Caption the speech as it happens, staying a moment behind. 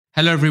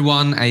Hello,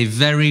 everyone. A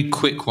very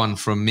quick one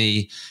from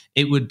me.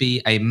 It would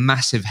be a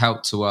massive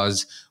help to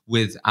us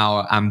with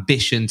our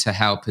ambition to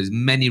help as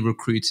many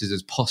recruiters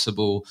as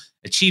possible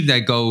achieve their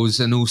goals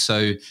and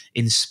also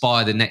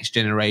inspire the next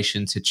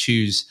generation to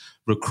choose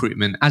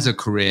recruitment as a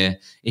career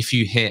if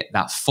you hit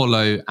that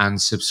follow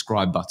and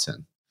subscribe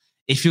button.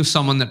 If you're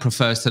someone that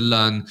prefers to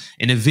learn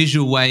in a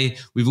visual way,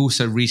 we've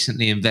also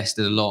recently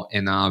invested a lot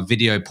in our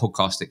video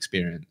podcast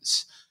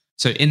experience.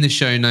 So in the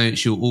show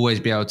notes, you'll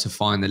always be able to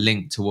find the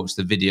link to watch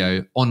the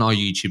video on our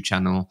YouTube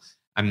channel,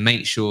 and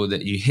make sure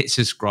that you hit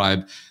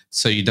subscribe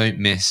so you don't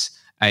miss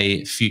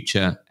a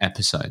future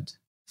episode.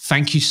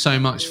 Thank you so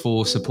much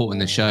for supporting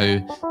the show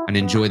and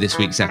enjoy this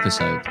week's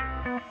episode.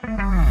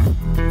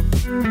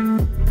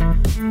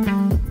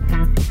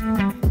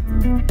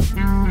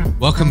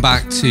 Welcome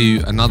back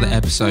to another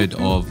episode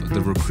of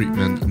the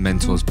Recruitment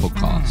Mentors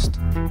podcast.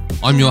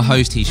 I'm your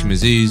host, Hisham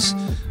Azuz,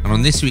 and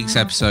on this week's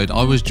episode,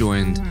 I was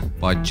joined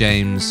by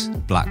James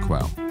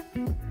Blackwell.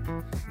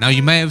 Now,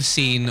 you may have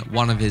seen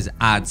one of his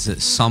ads at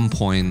some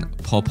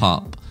point pop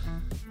up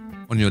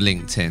on your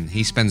LinkedIn.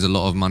 He spends a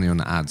lot of money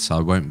on ads, so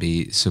I won't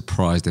be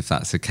surprised if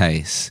that's the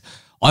case.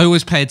 I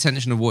always pay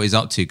attention to what he's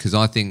up to because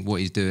I think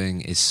what he's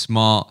doing is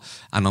smart,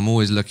 and I'm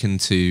always looking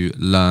to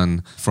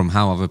learn from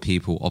how other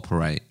people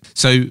operate.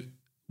 So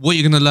what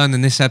you're going to learn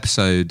in this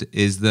episode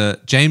is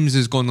that James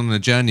has gone on a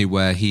journey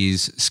where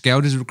he's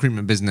scaled his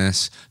recruitment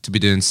business to be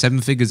doing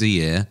 7 figures a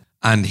year,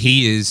 and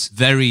he is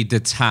very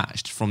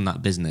detached from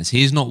that business.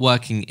 He is not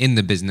working in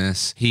the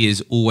business. He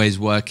is always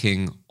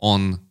working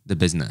on the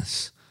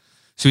business.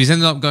 So he's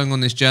ended up going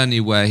on this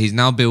journey where he's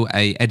now built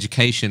an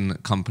education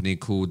company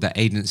called the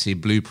Agency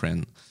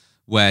Blueprint,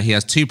 where he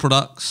has 2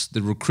 products,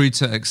 the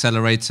Recruiter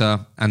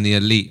Accelerator and the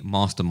Elite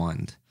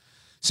Mastermind.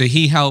 So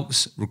he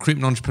helps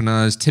recruitment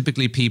entrepreneurs,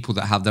 typically people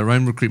that have their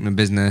own recruitment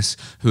business,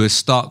 who are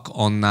stuck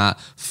on that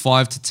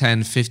 5 to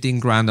 10, 15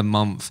 grand a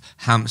month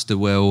hamster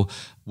wheel,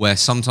 where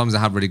sometimes they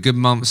have really good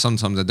months,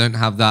 sometimes they don't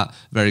have that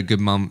very good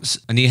months.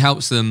 And he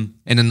helps them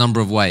in a number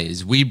of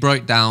ways. We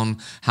broke down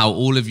how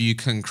all of you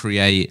can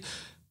create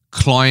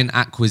client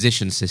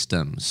acquisition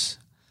systems,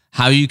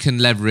 how you can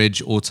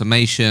leverage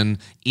automation,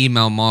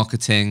 email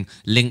marketing,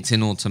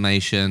 LinkedIn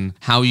automation,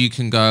 how you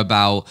can go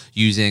about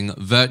using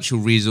virtual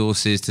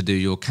resources to do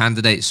your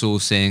candidate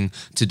sourcing,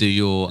 to do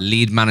your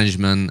lead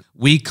management.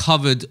 We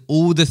covered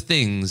all the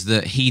things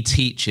that he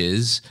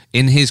teaches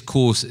in his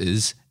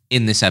courses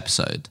in this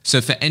episode.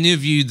 So for any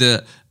of you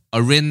that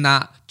are in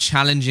that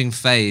challenging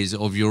phase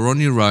of you're on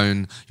your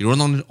own, you're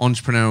on an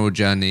entrepreneurial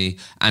journey,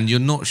 and you're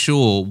not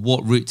sure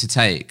what route to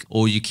take,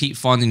 or you keep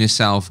finding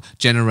yourself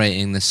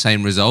generating the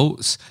same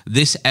results,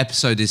 this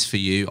episode is for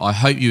you. I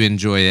hope you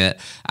enjoy it.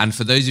 And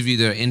for those of you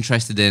that are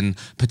interested in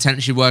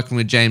potentially working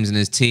with James and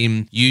his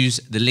team, use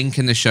the link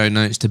in the show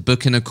notes to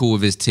book in a call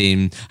with his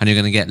team, and you're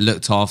going to get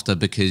looked after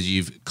because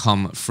you've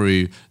come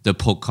through the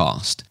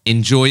podcast.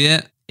 Enjoy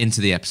it. Into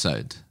the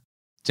episode.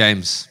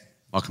 James,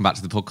 welcome back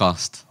to the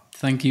podcast.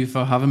 Thank you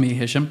for having me,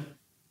 Hisham.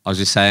 I was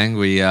just saying,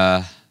 we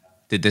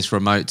did this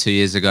remote 2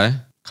 years ago,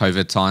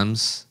 COVID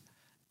times,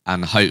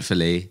 and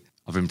hopefully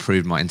I've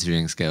improved my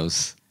interviewing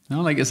skills.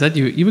 No, like I said,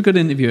 you're a good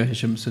interviewer,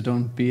 Hisham, so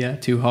don't be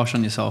too harsh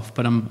on yourself.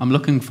 But I'm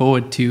looking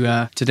forward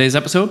to today's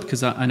episode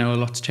because I know a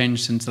lot's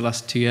changed since the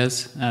last 2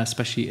 years,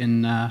 especially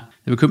in the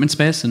recruitment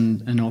space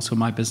and also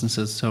my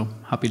businesses. So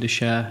happy to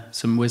share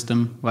some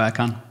wisdom where I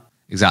can.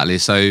 Exactly.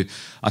 So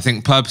I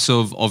think purpose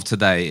of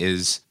today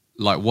is,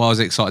 like, why I was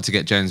excited to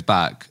get James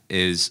back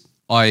is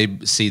I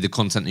see the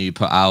content that you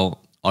put out.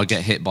 I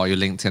get hit by your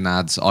LinkedIn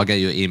ads. I get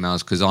your emails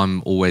because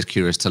I'm always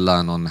curious to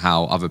learn on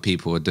how other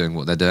people are doing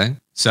what they're doing.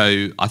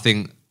 So I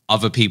think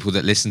other people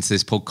that listen to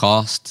this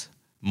podcast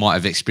might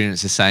have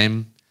experienced the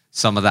same.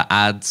 Some of the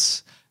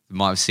ads they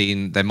might have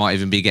seen, they might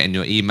even be getting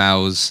your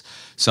emails.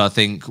 So I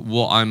think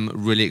what I'm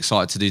really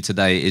excited to do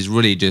today is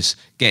really just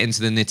get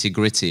into the nitty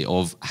gritty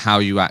of how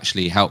you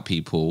actually help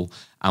people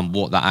and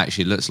what that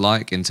actually looks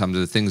like in terms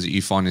of the things that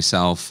you find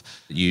yourself,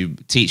 you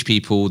teach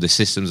people, the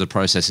systems, the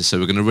processes. So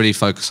we're going to really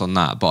focus on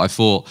that. But I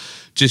thought,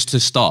 just to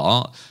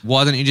start,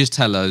 why don't you just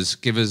tell us,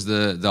 give us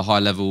the high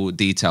level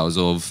details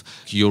of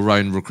your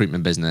own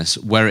recruitment business,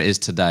 where it is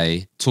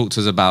today. Talk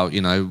to us about,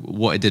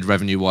 what it did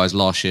revenue wise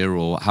last year,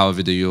 or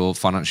however your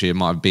financial year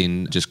might have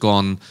been just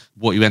gone,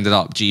 what you ended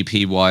up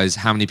GP wise,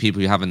 how many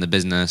people you have in the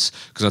business.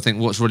 Because I think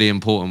what's really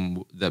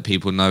important that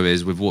people know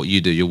is with what you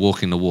do, you're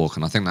walking the walk.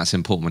 And I think that's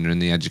important when you're in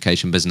the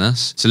education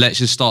business. So let's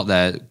just start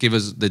there. Give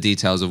us the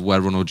details of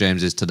where Ronald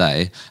James is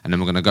today. And then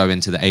we're going to go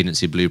into the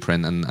Agency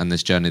Blueprint and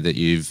this journey that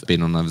you've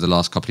been on over the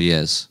last couple of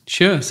years.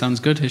 Sure, sounds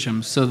good,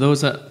 Hisham. So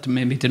those that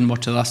maybe didn't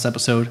watch the last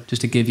episode,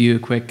 just to give you a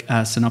quick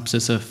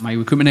synopsis of my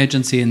recruitment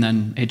agency and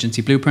then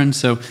Agency Blueprint.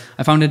 So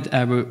I founded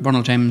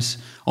Ronald James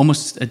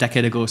almost a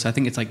decade ago. So I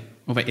think it's like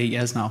over 8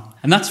 years now.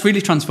 And that's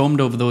really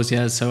transformed over those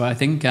years. So I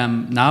think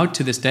now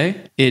to this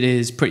day, it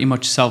is pretty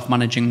much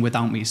self-managing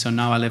without me. So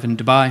now I live in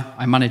Dubai.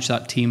 I manage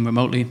that team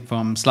remotely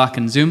from Slack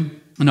and Zoom.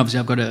 And obviously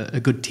I've got a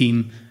good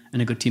team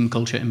and a good team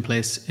culture in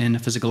place in a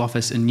physical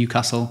office in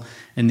Newcastle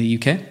in the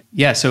UK.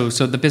 Yeah, so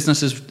the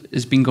business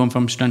has been going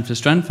from strength to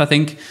strength. I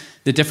think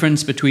the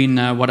difference between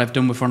what I've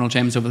done with Ronald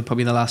James over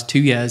probably the last 2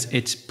 years,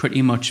 it's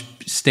pretty much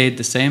stayed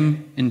the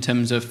same in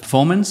terms of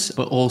performance,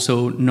 but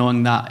also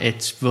knowing that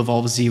it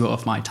revolves zero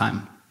of my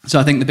time. So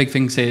I think the big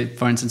thing, say,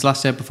 for instance,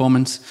 last year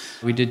performance,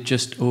 we did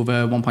just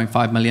over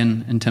 1.5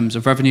 million in terms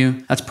of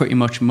revenue. That's pretty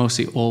much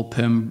mostly all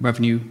perm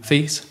revenue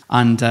fees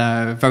and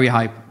very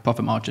high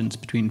profit margins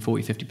between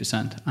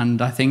 40-50%. And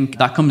I think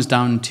that comes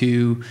down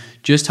to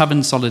just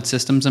having solid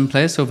systems in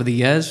place over the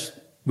years,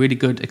 really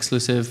good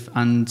exclusive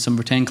and some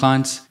retained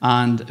clients,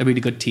 and a really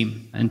good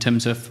team in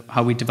terms of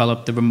how we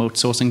developed the remote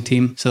sourcing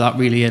team. So that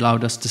really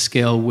allowed us to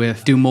scale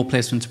with do more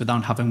placements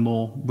without having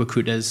more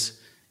recruiters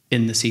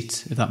in the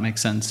seats, if that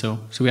makes sense. So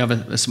we have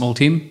a small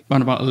team,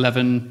 around about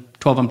 11,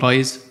 12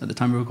 employees at the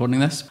time we're recording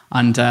this.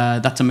 And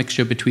that's a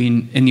mixture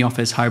between in the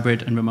office,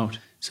 hybrid and remote.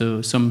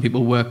 So some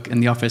people work in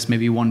the office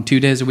maybe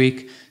 1-2 days a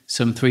week,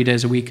 some 3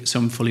 days a week,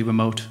 some fully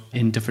remote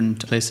in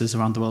different places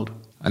around the world.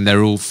 And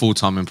they're all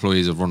full-time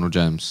employees of Ronald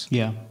James?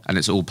 Yeah. And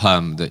it's all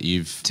perm that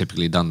you've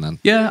typically done then?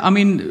 Yeah, I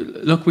mean,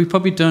 look, we've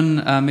probably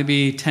done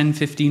maybe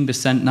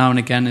 10-15% now and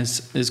again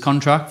is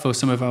contract for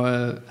some of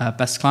our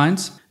best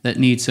clients that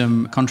need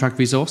some contract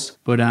resource.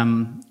 But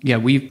yeah,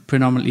 we've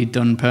predominantly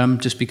done perm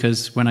just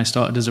because when I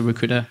started as a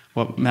recruiter,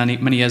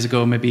 many years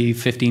ago, maybe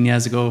 15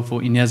 years ago,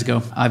 14 years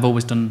ago, I've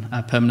always done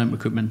permanent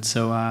recruitment.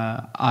 So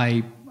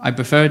I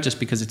prefer it just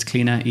because it's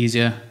cleaner,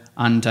 easier,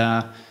 and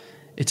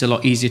it's a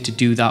lot easier to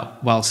do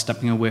that while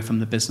stepping away from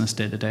the business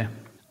day to day.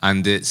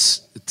 And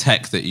it's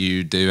tech that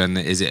you do, and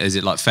is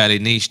it like fairly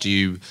niche? Do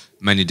you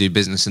mainly do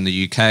business in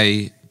the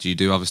UK? Do you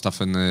do other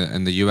stuff in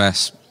the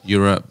US,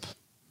 Europe?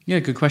 Yeah,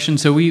 good question.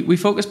 So we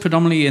focus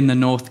predominantly in the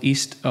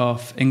northeast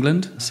of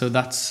England. So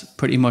that's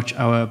pretty much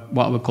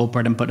what I would call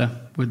bread and butter.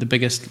 We're the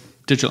biggest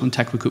digital and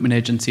tech recruitment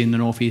agency in the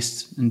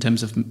northeast in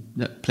terms of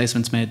the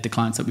placements made, the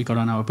clients that we got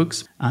on our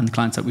books and the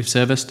clients that we've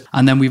serviced.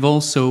 And then we've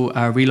also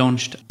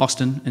relaunched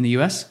Boston in the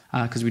US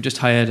because we just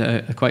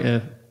hired quite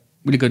a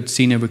really good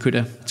senior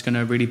recruiter. It's going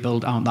to really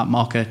build out that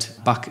market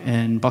back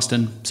in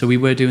Boston. So we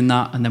were doing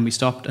that and then we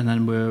stopped, and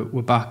then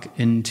we're back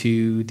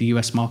into the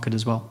US market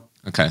as well.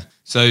 Okay.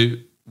 So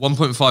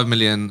 1.5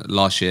 million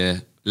last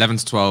year, 11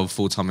 to 12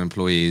 full-time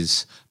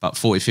employees, about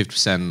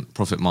 40-50%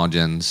 profit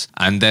margins.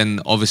 And then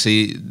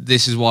obviously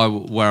this is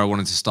where I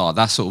wanted to start.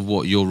 That's sort of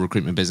what your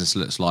recruitment business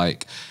looks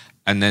like.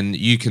 And then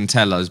you can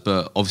tell us,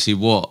 but obviously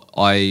what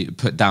I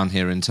put down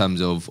here in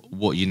terms of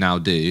what you now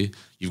do,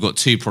 you've got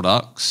 2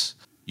 products.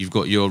 You've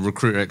got your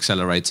Recruiter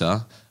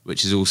Accelerator,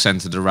 which is all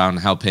centered around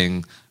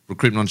helping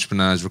recruitment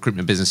entrepreneurs,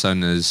 recruitment business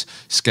owners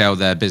scale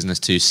their business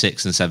to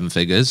 6 and 7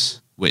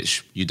 figures,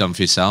 which you've done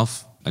for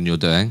yourself and you're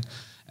doing.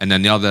 And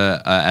then the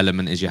other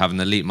element is you have an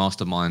elite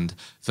mastermind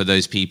for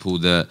those people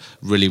that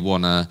really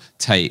want to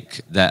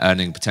take their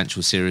earning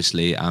potential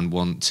seriously and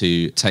want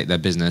to take their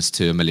business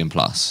to $1 million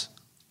plus.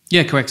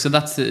 Yeah, correct. So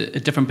that's a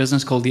different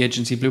business called the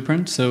Agency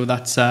Blueprint. So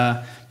that's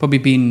probably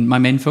been my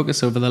main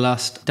focus over the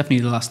last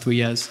 3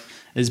 years,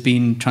 has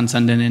been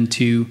transcending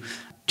into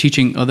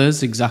teaching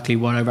others exactly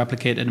what I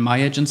replicated in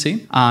my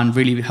agency and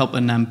really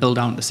helping them build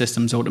out the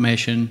systems,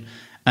 automation,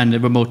 and a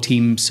remote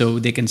team so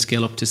they can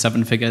scale up to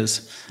 7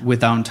 figures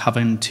without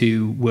having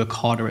to work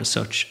harder as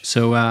such.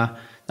 So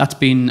that's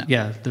been,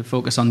 the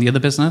focus on the other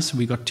business.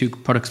 We got 2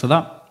 products for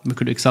that,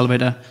 Recruiter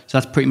Accelerator. So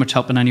that's pretty much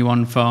helping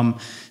anyone from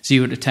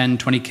 0 to 10,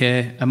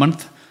 20K a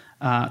month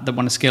that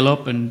want to scale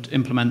up and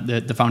implement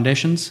the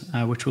foundations,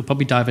 which we'll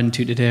probably dive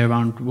into today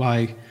around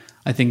why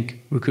I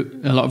think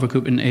a lot of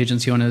recruitment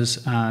agency owners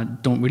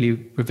don't really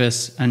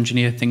reverse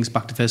engineer things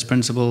back to first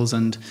principles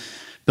and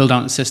build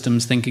out the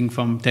systems thinking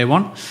from day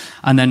one.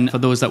 And then for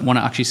those that want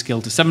to actually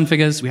scale to 7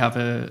 figures, we have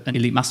an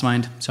elite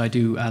mastermind. So I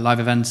do live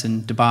events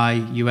in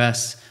Dubai,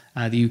 US,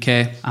 the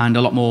UK, and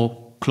a lot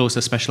more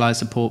closer specialized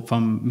support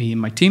from me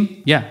and my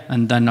team. Yeah,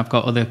 and then I've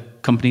got other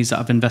companies that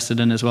I've invested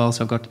in as well.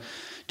 So I've got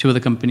 2 other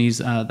companies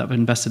that I've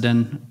invested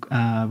in.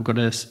 We've got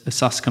a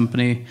SaaS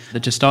company that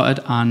just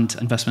started and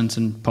investments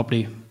in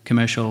property,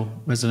 commercial,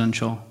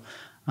 residential.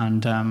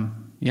 And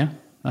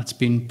that's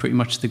been pretty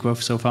much the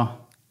growth so far.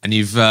 And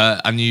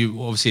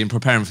you obviously in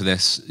preparing for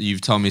this,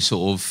 you've told me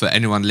sort of for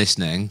anyone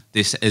listening,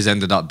 this has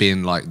ended up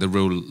being like the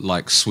real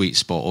like sweet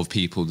spot of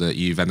people that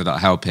you've ended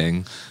up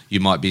helping. You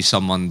might be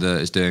someone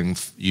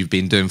that you've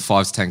been doing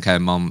 5 to 10K a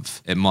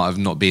month. It might have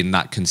not been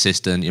that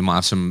consistent. You might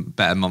have some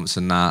better months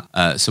than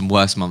that, some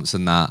worse months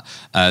than that.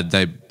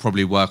 They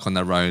probably work on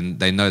their own.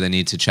 They know they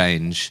need to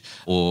change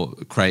or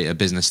create a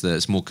business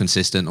that's more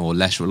consistent or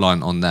less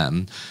reliant on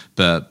them.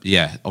 But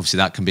yeah, obviously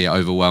that can be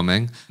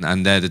overwhelming.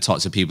 And they're the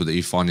types of people that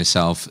you find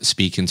yourself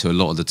speaking to a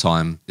lot of the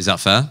time. Is that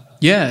fair?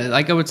 Yeah,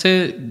 like I would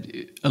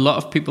say a lot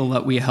of people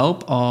that we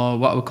help are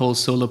what we call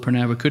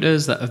solopreneur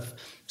recruiters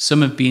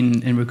some have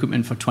been in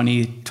recruitment for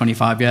 20,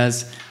 25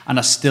 years and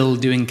are still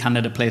doing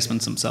candidate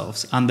placements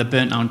themselves. And they're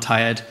burnt out,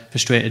 tired,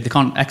 frustrated. They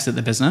can't exit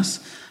the business.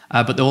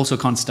 but they also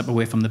can't step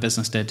away from the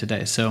business day to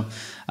day. So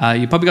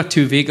you probably got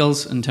two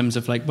vehicles in terms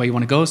of like where you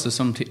want to go. So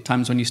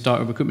sometimes when you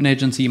start a recruitment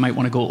agency, you might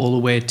want to go all the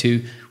way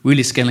to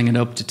really scaling it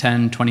up to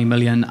 10, 20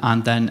 million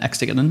and then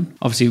exiting.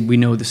 Obviously, we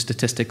know the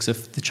statistics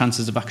of the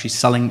chances of actually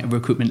selling a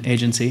recruitment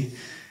agency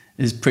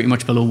is pretty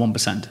much below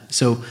 1%.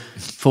 So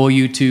for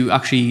you to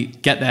actually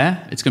get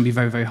there, it's going to be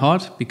very, very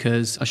hard,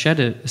 because I shared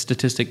a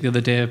statistic the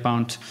other day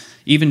about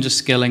even just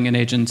scaling an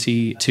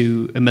agency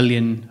to $1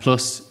 million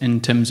plus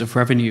in terms of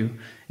revenue.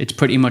 It's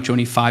pretty much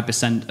only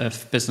 5%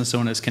 of business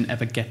owners can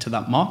ever get to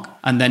that mark.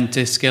 And then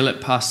to scale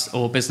it past,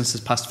 or businesses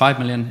past 5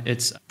 million,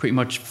 it's pretty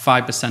much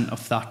 5%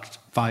 of that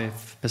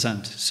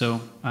 5%.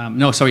 So,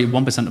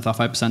 1% of that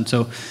 5%.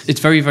 So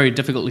it's very, very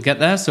difficult to get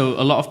there. So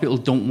a lot of people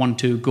don't want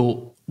to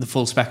go the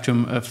full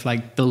spectrum of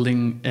like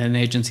building an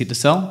agency to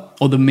sell,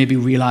 or they maybe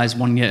realize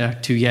 1 year,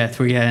 2 year,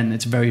 3 year, and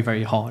it's very,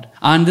 very hard.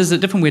 And there's a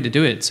different way to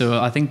do it. So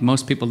I think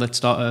most people that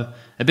start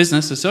a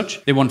business as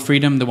such, they want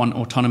freedom, they want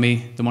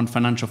autonomy, they want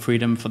financial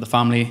freedom for the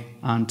family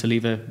and to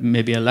leave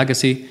maybe a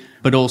legacy,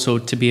 but also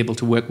to be able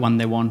to work when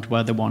they want,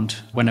 where they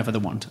want, whenever they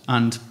want.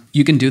 And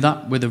you can do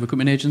that with a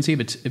recruitment agency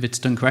if it's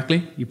done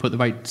correctly. You put the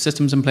right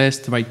systems in place,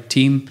 the right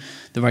team,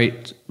 the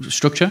right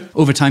structure.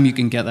 Over time, you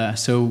can get there.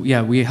 So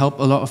yeah, we help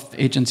a lot of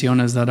agency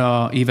owners that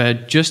are either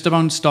just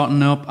around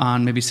starting up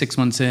and maybe 6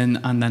 months in,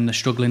 and then they're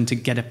struggling to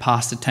get it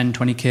past the 10,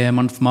 20K a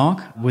month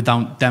mark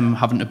without them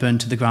having to burn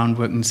to the ground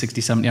working 60,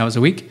 70 hours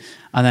a week.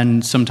 And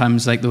then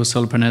sometimes like those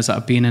solopreneurs that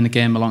have been in the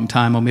game a long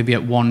time, or maybe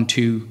at 1,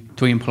 2,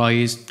 3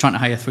 employees, trying to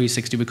hire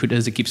 360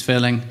 recruiters, it keeps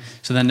failing.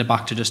 So then they're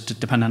back to just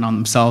dependent on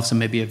themselves and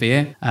maybe a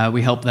VA.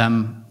 We help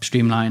them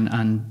streamline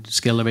and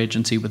scale their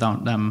agency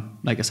without them,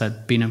 like I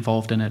said, being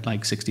involved in it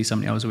like 60,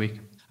 70 hours a week.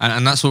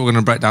 And that's what we're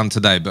going to break down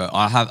today. But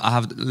I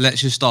have.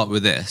 Let's just start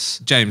with this.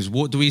 James,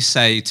 what do we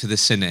say to the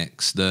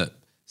cynics that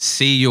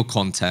see your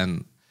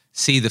content,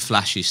 see the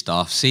flashy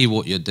stuff, see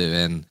what you're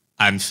doing,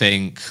 and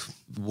think,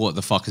 what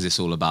the fuck is this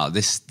all about?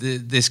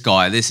 This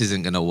guy, this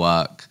isn't going to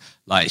work.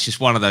 Like, it's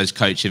just one of those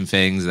coaching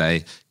things.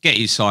 They get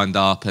you signed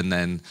up and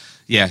then,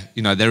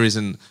 there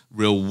isn't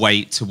real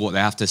weight to what they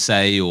have to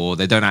say, or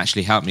they don't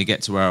actually help me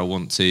get to where I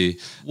want to.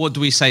 What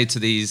do we say to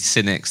these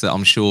cynics that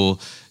I'm sure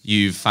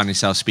you've found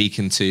yourself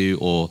speaking to,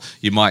 or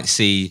you might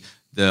see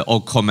the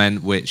odd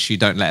comment which you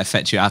don't let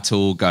affect you at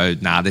all, go,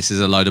 nah, this is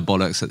a load of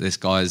bollocks that this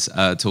guy's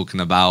talking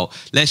about.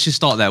 Let's just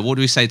start there. What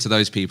do we say to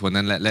those people? And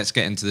then let's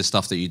get into the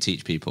stuff that you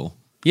teach people.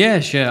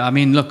 Yeah, sure.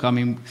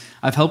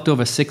 I've helped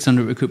over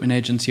 600 recruitment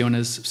agency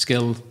owners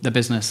scale their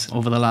business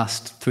over the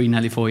last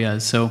nearly 4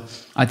 years. So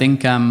I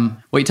think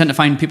what you tend to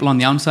find, people on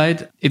the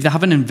outside, if they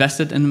haven't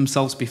invested in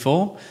themselves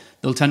before,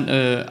 they'll tend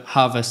to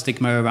have a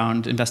stigma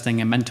around investing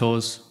in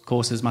mentors,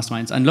 courses,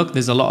 masterminds. And look,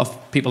 there's a lot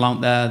of people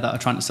out there that are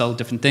trying to sell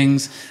different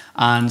things,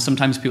 and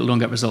sometimes people don't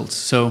get results.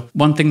 So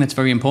one thing that's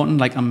very important,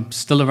 like I'm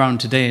still around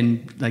today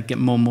and like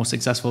getting more and more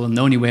successful, and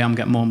the only way I'm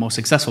getting more and more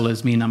successful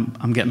is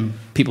I'm getting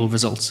people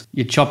results.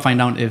 You'd shop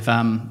find out if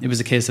it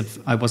was a case of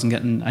I wasn't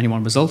getting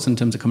anyone results in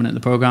terms of coming into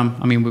the program.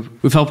 I mean,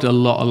 we've helped a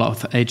lot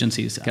of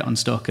agencies get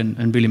unstuck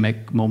and really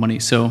make more money.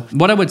 So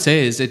what I would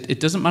say is it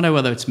doesn't matter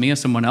whether it's me or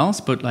someone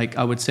else, but like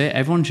I would say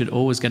everyone should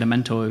always get a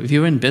mentor. If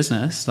you're in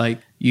business, like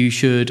you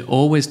should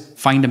always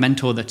find a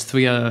mentor that's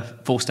 3 or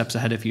 4 steps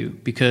ahead of you,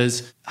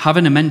 because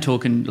having a mentor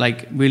can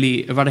like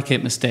really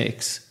eradicate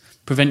mistakes,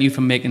 prevent you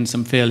from making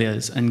some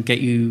failures, and get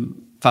you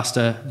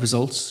faster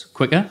results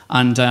quicker.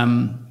 And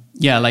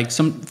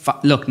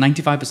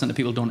 95% of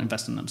people don't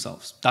invest in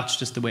themselves. That's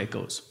just the way it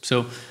goes.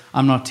 So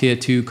I'm not here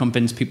to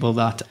convince people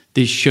that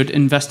they should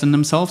invest in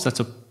themselves. That's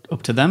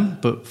up to them.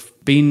 But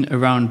being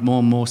around more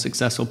and more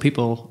successful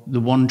people, the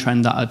one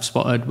trend that I've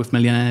spotted with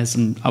millionaires,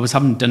 and I was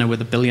having dinner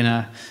with a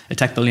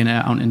tech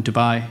billionaire out in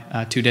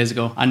Dubai 2 days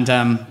ago. And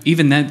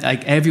even then,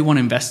 like everyone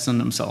invests in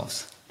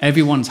themselves.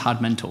 Everyone's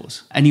had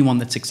mentors, anyone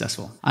that's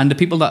successful. And the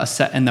people that are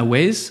set in their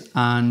ways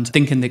and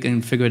thinking they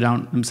can figure it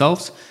out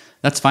themselves,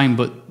 that's fine.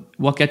 But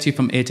what gets you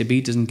from A to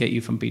B doesn't get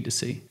you from B to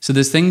C. So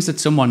there's things that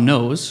someone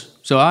knows.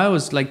 So I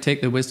always like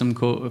take the wisdom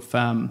quote of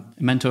a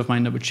mentor of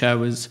mine that would share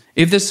was,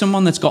 if there's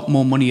someone that's got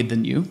more money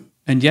than you,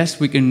 and yes,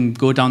 we can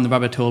go down the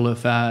rabbit hole of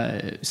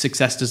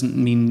success doesn't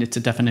mean it's a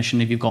definition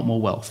if you've got more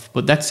wealth.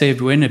 But let's say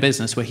if we're in a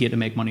business, we're here to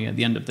make money at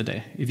the end of the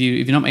day. If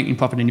you're not making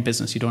profit in your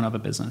business, you don't have a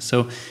business.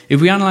 So if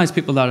we analyze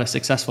people that are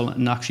successful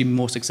and actually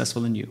more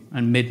successful than you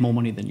and made more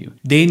money than you,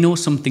 they know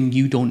something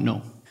you don't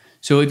know.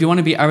 So if you want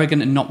to be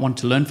arrogant and not want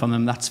to learn from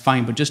them, that's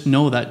fine. But just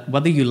know that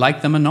whether you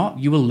like them or not,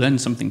 you will learn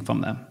something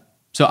from them.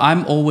 So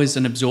I'm always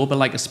an absorber,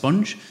 like a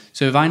sponge.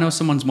 So if I know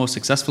someone's more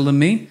successful than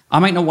me, I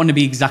might not want to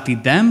be exactly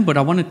them, but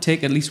I want to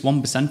take at least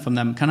 1% from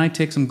them. Can I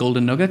take some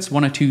golden nuggets,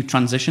 1 or 2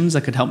 transitions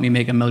that could help me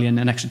make $1 million,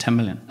 an extra 10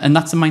 million? And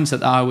that's the mindset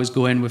that I always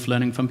go in with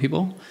learning from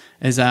people,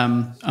 is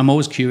I'm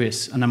always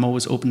curious and I'm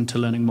always open to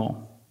learning more.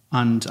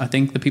 And I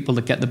think the people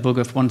that get the bug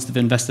of once they've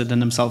invested in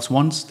themselves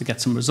once, they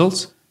get some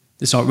results.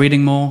 They start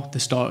reading more, they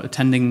start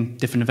attending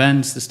different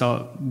events, they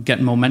start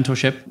getting more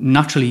mentorship.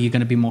 Naturally, you're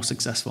going to be more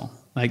successful.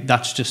 Like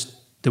that's just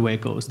the way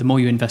it goes. The more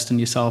you invest in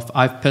yourself,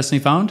 I've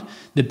personally found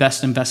the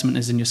best investment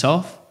is in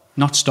yourself,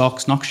 not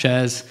stocks, not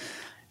shares.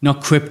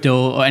 not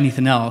crypto or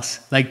anything else.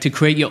 Like to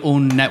create your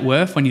own net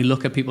worth, when you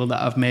look at people that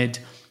have made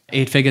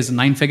 8 figures and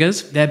 9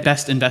 figures, their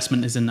best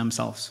investment is in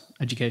themselves,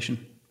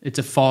 education. It's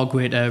a far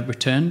greater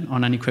return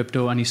on any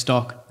crypto, any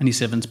stock, any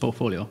savings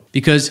portfolio.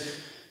 Because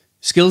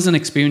skills and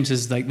experience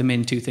is like the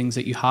main 2 things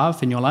that you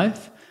have in your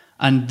life.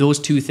 And those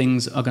 2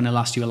 things are going to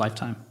last you a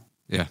lifetime.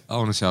 Yeah,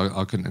 honestly,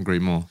 I couldn't agree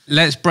more.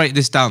 Let's break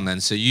this down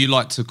then. So you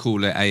like to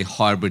call it a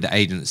hybrid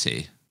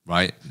agency,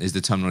 right? Is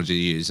the terminology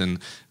you use. And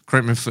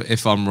correct me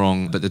if I'm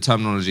wrong, but the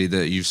terminology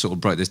that you've sort of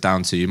broke this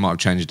down to, you might have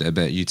changed it a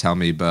bit, you tell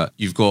me, but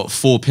you've got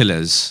 4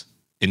 pillars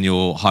in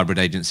your hybrid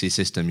agency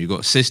system. You've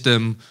got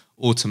system,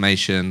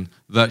 automation,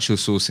 virtual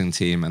sourcing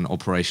team, and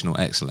operational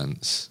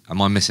excellence.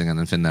 Am I missing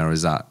anything there? Or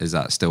is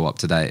that still up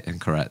to date and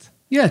correct?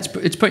 Yeah,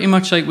 it's pretty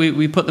much like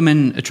we put them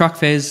in attract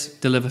phase,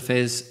 deliver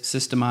phase,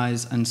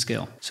 systemize, and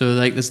scale. So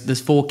like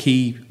there's 4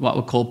 key, what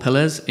we call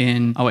pillars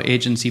in our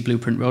agency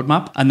blueprint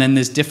roadmap. And then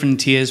there's different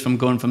tiers from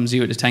going from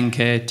 0 to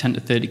 10K, 10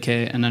 to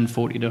 30K, and then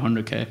 40 to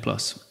 100K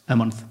plus a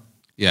month.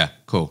 Yeah,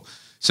 cool.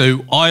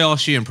 So I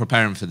asked you in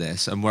preparing for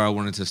this, and where I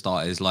wanted to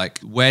start is like,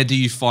 where do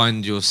you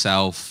find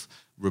yourself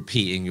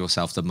repeating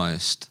yourself the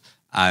most?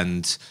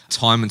 And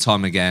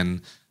time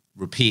again,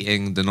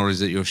 repeating the knowledge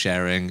that you're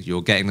sharing,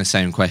 you're getting the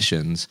same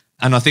questions.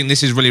 And I think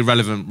this is really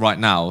relevant right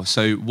now.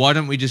 So why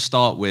don't we just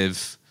start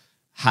with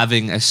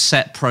having a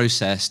set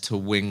process to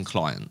win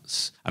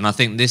clients? And I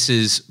think this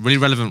is really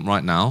relevant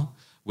right now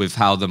with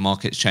how the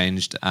market's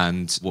changed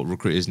and what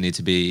recruiters need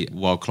to be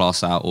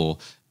world-class at or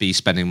be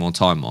spending more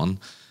time on.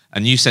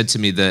 And you said to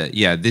me that,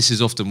 yeah, this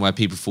is often where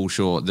people fall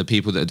short. The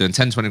people that are doing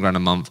 10, 20 grand a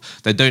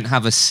month, they don't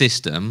have a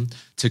system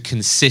to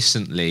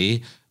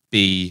consistently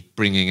be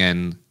bringing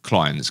in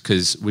clients,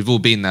 because we've all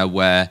been there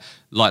where,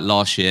 like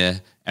last year,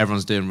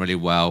 everyone's doing really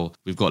well.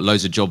 We've got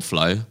loads of job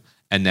flow.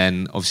 And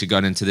then obviously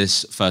going into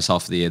this first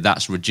half of the year,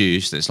 that's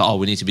reduced. It's like, oh,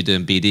 we need to be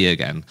doing BD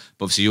again.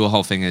 But obviously your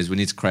whole thing is we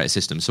need to create a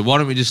system. So why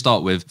don't we just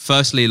start with,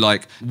 firstly,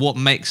 like what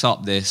makes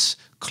up this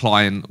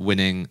client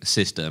winning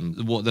system?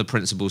 What are the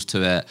principles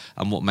to it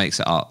and what makes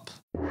it up?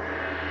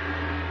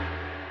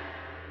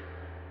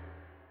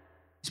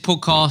 This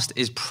podcast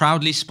is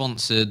proudly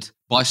sponsored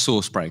by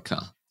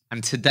Sourcebreaker.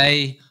 And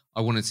today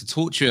I wanted to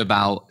talk to you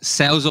about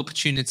sales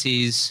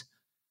opportunities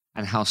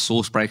and how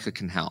Sourcebreaker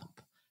can help.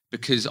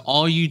 Because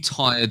are you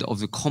tired of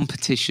the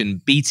competition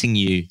beating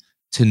you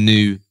to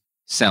new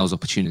sales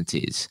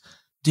opportunities?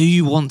 Do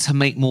you want to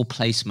make more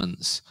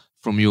placements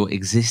from your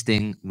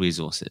existing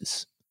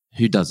resources?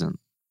 Who doesn't?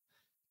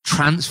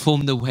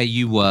 Transform the way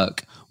you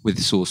work with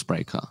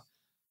Sourcebreaker.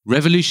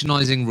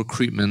 Revolutionizing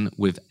recruitment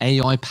with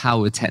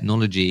AI-powered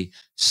technology,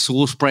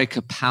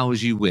 Sourcebreaker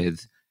powers you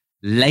with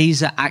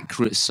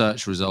laser-accurate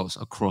search results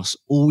across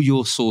all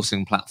your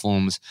sourcing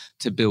platforms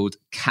to build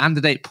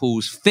candidate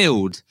pools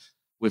filled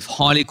with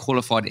highly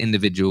qualified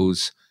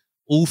individuals,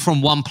 all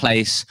from one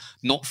place,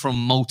 not from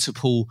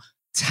multiple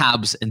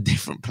tabs in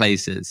different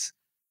places.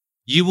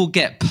 You will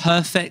get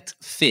perfect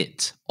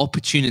fit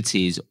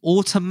opportunities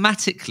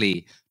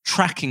automatically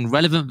tracking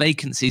relevant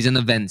vacancies and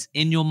events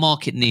in your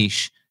market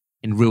niche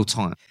in real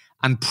time,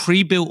 and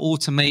pre-built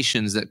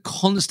automations that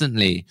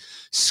constantly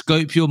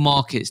scope your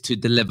markets to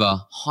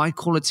deliver high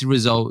quality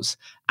results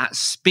at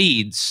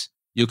speeds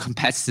your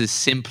competitors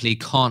simply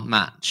can't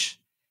match.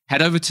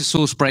 Head over to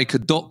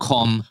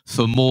sourcebreaker.com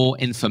for more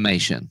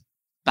information.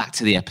 Back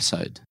to the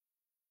episode.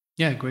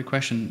 Yeah, great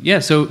question. Yeah,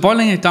 so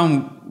boiling it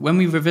down, when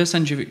we reverse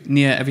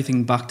engineer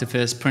everything back to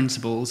first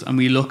principles and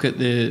we look at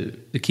the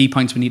key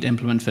points we need to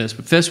implement first.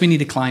 But first we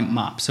need a client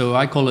map. So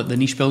I call it the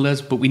niche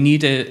builders, but we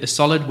need a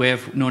solid way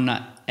of knowing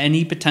that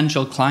any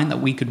potential client that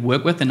we could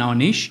work with in our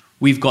niche,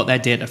 we've got their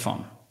data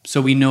from. So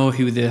we know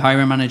who the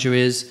hiring manager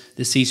is,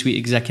 the C-suite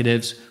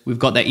executives, we've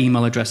got their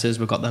email addresses,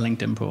 we've got their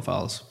LinkedIn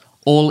profiles,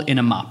 all in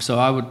a map. So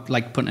I would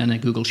like put in a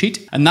Google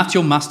sheet, and that's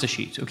your master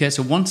sheet. Okay,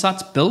 so once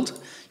that's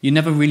built, you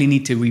never really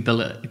need to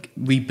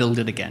rebuild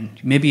it again.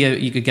 Maybe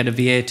you could get a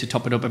VA to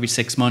top it up every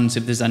 6 months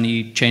if there's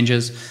any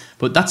changes,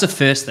 but that's the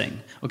first thing,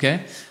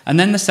 okay? And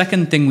then the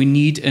second thing, we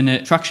need an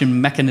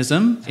attraction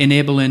mechanism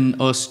enabling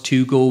us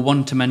to go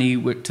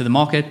one-to-many to the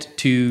market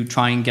to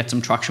try and get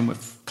some traction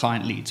with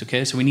client leads,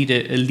 okay? So we need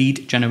a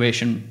lead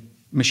generation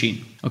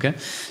machine, okay?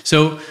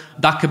 So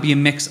that could be a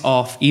mix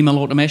of email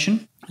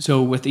automation.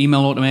 So with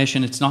email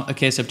automation, it's not a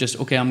case of just,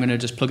 okay, I'm going to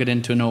just plug it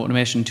into an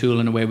automation tool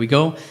and away we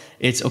go.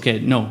 It's, okay,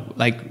 no,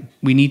 like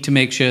we need to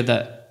make sure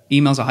that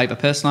emails are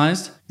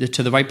hyper-personalized, they're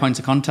to the right points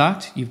of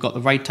contact, you've got the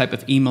right type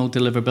of email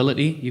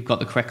deliverability, you've got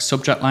the correct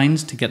subject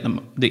lines to get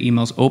the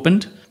emails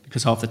opened,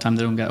 because half the time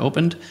they don't get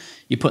opened.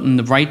 You put in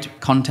the right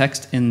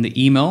context in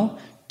the email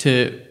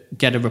to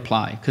get a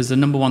reply, because the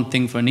number one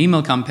thing for an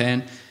email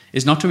campaign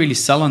is not to really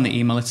sell on the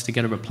email, it's to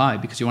get a reply,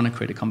 because you want to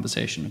create a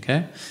conversation,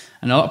 okay?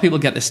 And a lot of people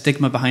get the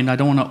stigma behind, I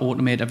don't want to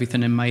automate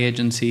everything in my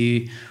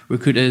agency.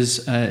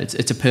 Recruiters,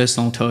 it's a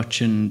personal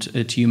touch and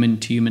it's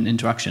human-to-human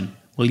interaction.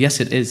 Well, Well,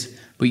 yes, it is.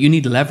 But you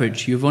need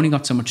leverage. You've only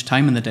got so much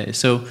time in the day.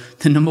 So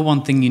the number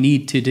one thing you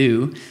need to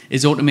do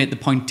is automate the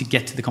point to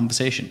get to the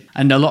conversation.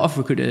 And a lot of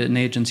recruiter and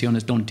agency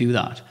owners don't do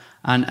that.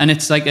 And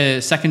it's like a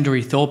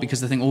secondary thought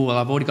because they think, oh, well,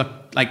 I've already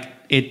got like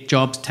 8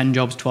 jobs, 10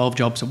 jobs, 12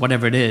 jobs, or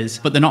whatever it is.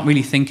 But they're not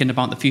really thinking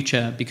about the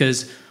future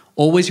because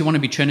always you want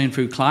to be churning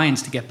through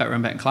clients to get better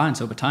and better clients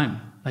over time,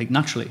 like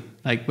naturally.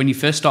 Like when you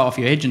first start off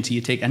your agency,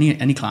 you take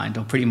any client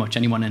or pretty much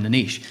anyone in the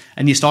niche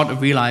and you start to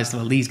realize,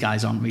 well, these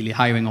guys aren't really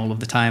hiring all of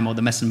the time, or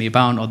they're messing me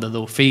about, or they're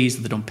low fees,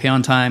 or they don't pay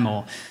on time,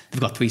 or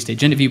they've got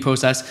 3-stage interview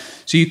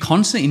process. So you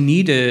constantly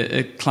need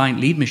a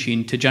client lead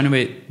machine to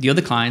generate the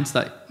other clients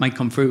that might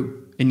come through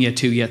in year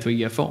 2, year 3,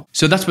 year 4.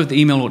 So that's with the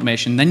email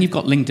automation. Then you've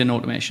got LinkedIn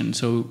automation.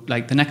 So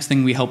like the next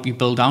thing we help you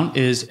build out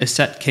is a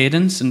set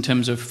cadence in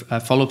terms of a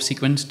follow-up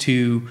sequence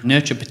to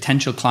nurture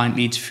potential client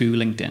leads through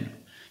LinkedIn.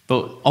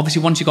 But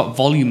obviously, once you've got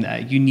volume there,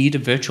 you need a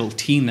virtual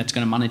team that's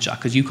going to manage that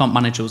because you can't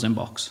manage those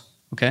inbox.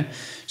 Okay,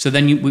 so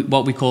then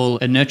what we call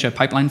a nurture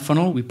pipeline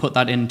funnel, we put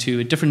that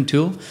into a different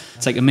tool.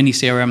 It's like a mini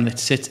CRM that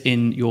sits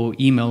in your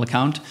email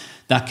account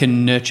that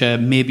can nurture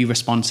maybe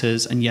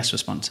responses and yes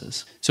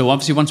responses. So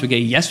obviously, once we get a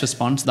yes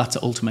response, that's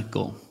the ultimate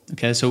goal.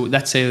 Okay, so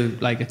let's say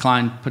like a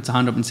client puts a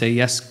hand up and say,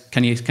 yes,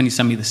 can you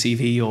send me the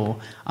CV, or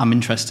I'm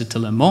interested to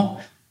learn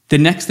more. The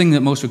next thing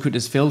that most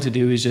recruiters fail to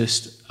do is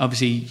just,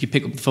 obviously, you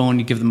pick up the phone,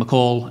 you give them a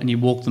call, and you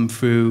walk them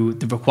through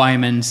the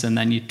requirements, and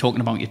then you're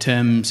talking about your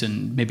terms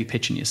and maybe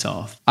pitching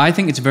yourself. I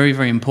think it's very,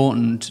 very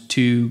important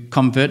to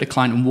convert a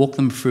client and walk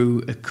them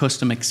through a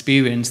custom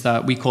experience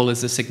that we call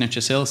as the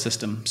signature sales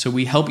system. So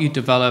we help you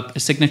develop a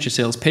signature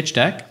sales pitch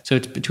deck. So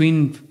it's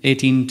between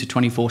 18 to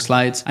 24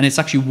 slides, and it's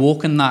actually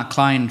walking that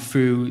client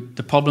through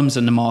the problems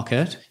in the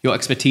market, your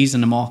expertise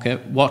in the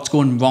market, what's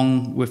going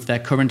wrong with their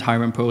current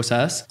hiring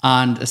process,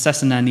 and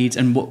assessing their needs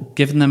and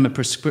giving them a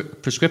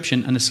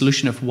prescription and a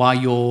solution of why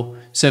your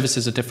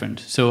services are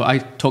different. So I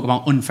talk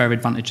about unfair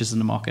advantages in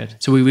the market.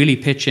 So we really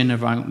pitch in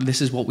around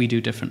this is what we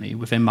do differently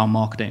with inbound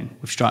marketing,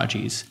 with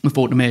strategies, with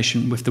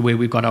automation, with the way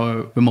we've got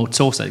our remote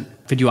sourcing,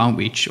 video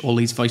outreach, all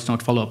these voice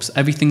note follow-ups.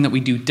 Everything that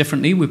we do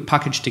differently, we've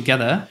packaged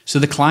together so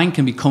the client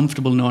can be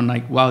comfortable knowing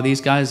like, wow,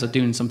 these guys are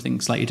doing something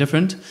slightly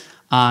different.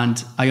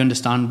 And I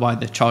understand why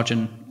they're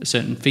charging a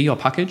certain fee or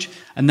package.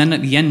 And then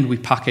at the end, we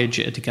package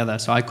it together.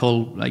 So I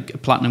call like a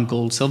platinum,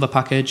 gold, silver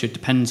package. It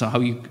depends on how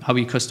you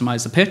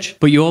customize the pitch.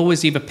 But you're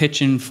always either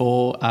pitching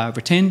for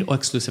retained or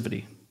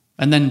exclusivity.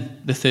 And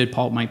then the third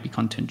part might be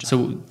contingent.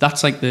 So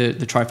that's like the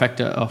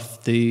trifecta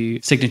of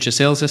the signature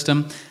sales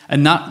system.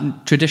 And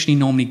that traditionally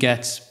normally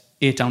gets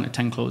 8 out of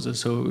 10 closes.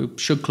 So it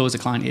should close a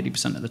client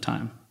 80% of the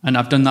time. And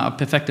I've done that. I've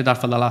perfected that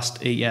for the last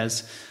 8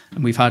 years.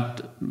 And we've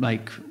had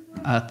like,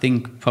 I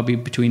think probably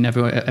between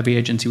every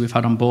agency we've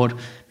had on board,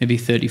 maybe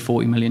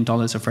 $30-40 million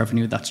of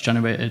revenue that's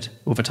generated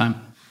over time.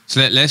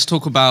 So let's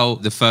talk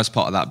about the first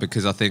part of that,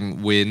 because I think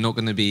we're not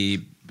going to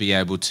be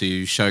able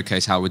to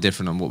showcase how we're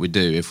different on what we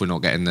do if we're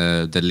not getting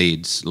the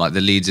leads. Like the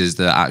leads is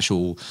the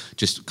actual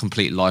just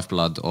complete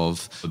lifeblood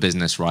of a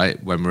business,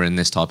 right? When we're in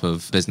this type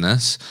of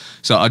business.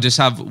 So I just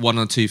have 1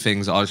 or 2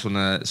 things I just want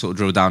to sort of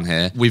drill down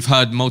here. We've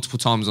heard multiple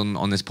times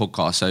on this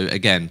podcast. So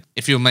again,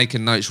 if you're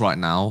making notes right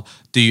now,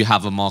 do you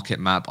have a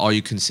market map? Are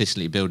you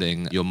consistently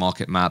building your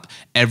market map?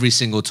 Every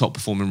single top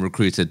performing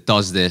recruiter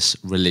does this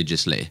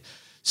religiously.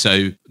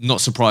 So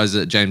not surprised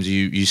that, James,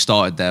 you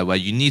started there, where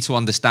you need to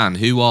understand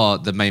who are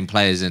the main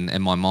players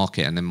in my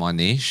market and in my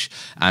niche.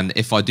 And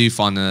if I do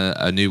find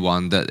a new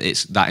one,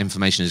 that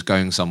information is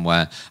going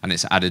somewhere and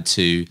it's added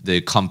to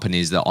the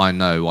companies that I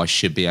know I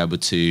should be able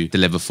to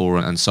deliver for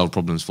and solve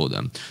problems for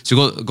them. So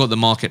we've got the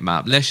market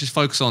map. Let's just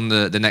focus on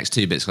the next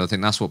 2 bits, because I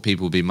think that's what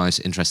people will be most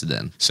interested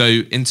in. So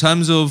in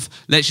terms of,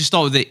 let's just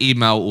start with the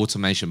email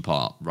automation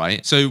part,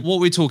 right? So what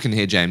we're talking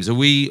here, James, are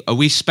we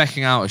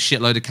speccing out a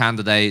shitload of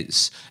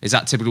candidates? Is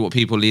that typically what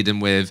people lead in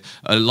with?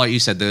 Like you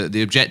said,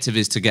 the objective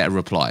is to get a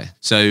reply.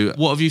 So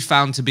what have you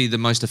found to be the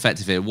most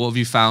effective here? What have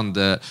you found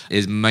that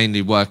is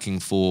mainly working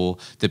for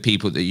the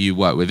people that you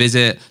work with? Is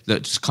it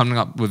that just coming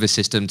up with a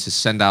system to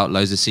send out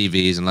loads of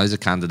CVs and loads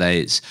of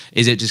candidates?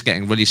 Is it just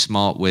getting really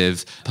smart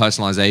with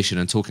personalization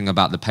and talking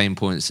about the pain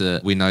points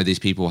that we know these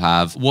people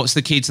have? What's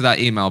the key to that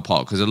email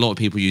part? Because a lot of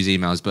people use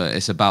emails, but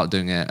it's about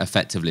doing it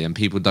effectively, and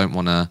people don't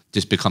want to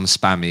just become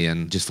spammy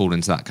and just fall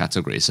into that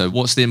category. So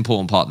what's the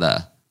important part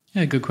there?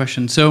 Yeah, good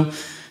question. So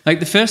like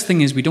the first thing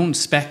is we don't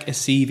spec a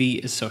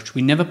CV as such.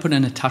 We never put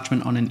an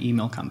attachment on an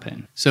email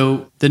campaign.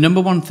 So the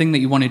number one thing that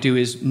you want to do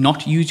is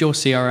not use your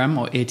CRM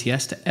or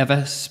ATS to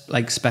ever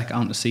like spec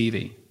out a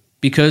CV,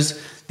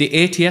 because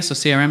the ATS or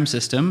CRM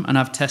system, and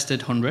I've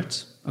tested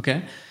hundreds,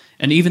 okay?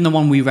 And even the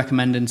one we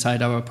recommend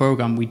inside our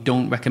program, we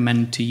don't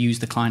recommend to use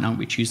the client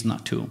outreach using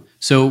that tool.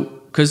 So,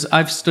 because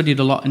I've studied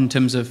a lot in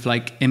terms of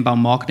like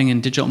inbound marketing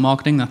and digital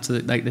marketing, that's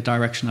like the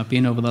direction I've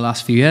been over the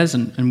last few years,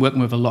 and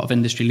working with a lot of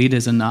industry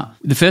leaders in that.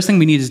 The first thing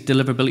we need is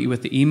deliverability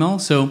with the email.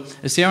 So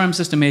a CRM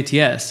system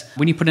ATS,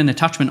 when you put an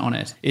attachment on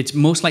it, it's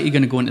most likely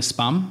going to go into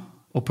spam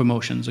or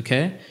promotions,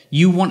 okay?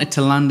 You want it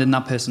to land in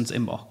that person's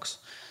inbox.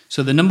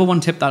 So the number one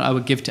tip that I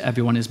would give to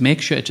everyone is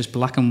make sure it's just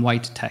black and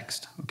white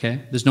text,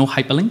 okay? There's no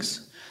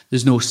hyperlinks.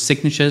 There's no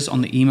signatures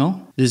on the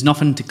email. There's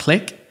nothing to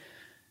click.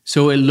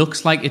 So it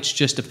looks like it's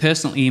just a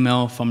personal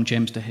email from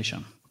James to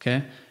Hisham.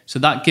 Okay. So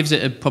that gives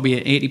it probably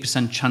an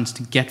 80% chance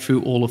to get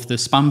through all of the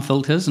spam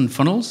filters and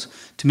funnels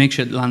to make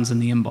sure it lands in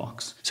the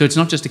inbox. So it's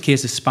not just a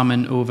case of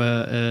spamming over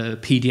a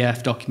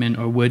PDF document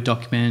or a Word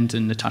document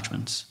and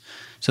attachments.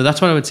 So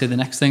that's what I would say the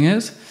next thing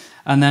is.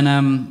 And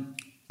then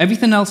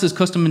everything else is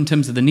custom in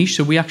terms of the niche.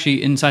 So we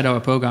actually, inside our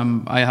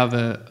program, I have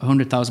a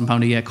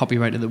 £100,000 a year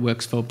copywriter that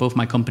works for both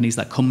my companies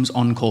that comes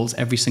on calls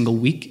every single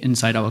week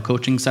inside our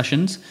coaching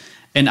sessions,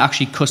 and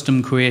actually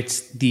custom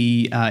creates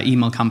the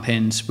email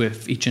campaigns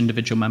with each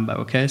individual member,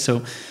 okay?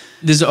 So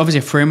there's obviously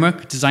a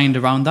framework designed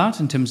around that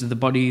in terms of the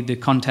body, the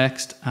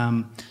context.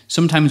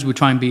 Sometimes we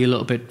try and be a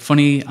little bit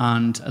funny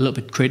and a little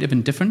bit creative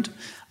and different.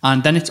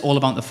 And then it's all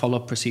about the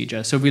follow-up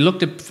procedure. So we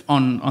looked at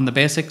on the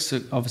basics,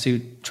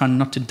 obviously trying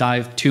not to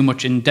dive too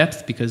much in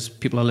depth because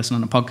people are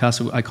listening on a podcast,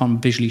 so I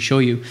can't visually show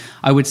you.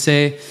 I would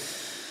say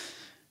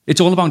it's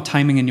all about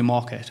timing in your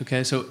market,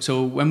 okay?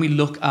 So when we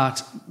look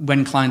at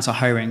when clients are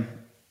hiring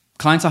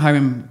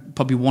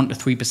probably 1 to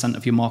 3%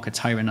 of your market's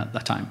hiring at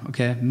that time,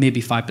 okay? Maybe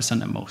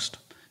 5% at most.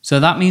 So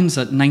that means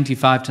that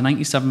 95 to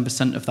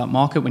 97% of that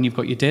market, when you've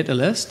got your data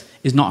list,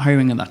 is not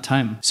hiring at that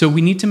time. So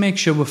we need to make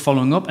sure we're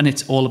following up, and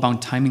it's all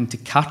about timing to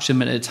catch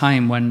them at a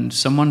time when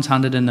someone's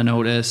handed in the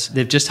notice,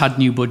 they've just had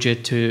new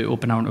budget to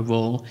open out a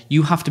role.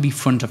 You have to be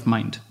front of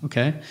mind,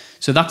 okay?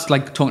 So that's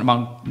like talking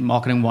about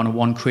marketing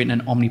 101, creating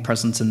an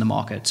omnipresence in the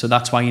market. So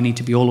that's why you need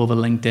to be all over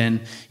LinkedIn.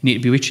 You need to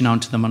be reaching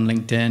out to them on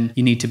LinkedIn.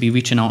 You need to be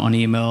reaching out on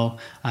email.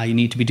 You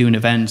need to be doing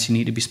events. You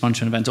need to be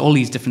sponsoring events. All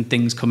these different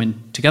things come in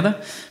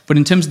together. But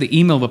in terms of the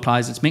email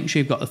replies, it's making sure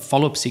you've got a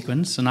follow-up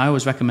sequence. And I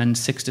always recommend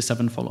 6 to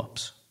 7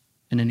 follow-ups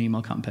in an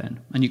email campaign.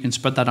 And you can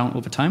spread that out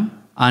over time.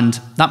 And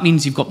that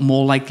means you've got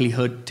more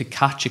likelihood to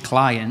catch a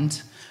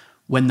client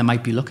when they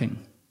might be looking.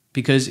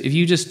 Because if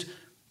you just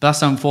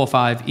blast out 4 or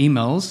 5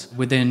 emails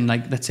within,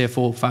 like, let's say a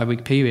 4 or 5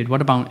 week period, what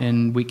about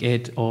in week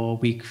 8 or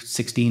week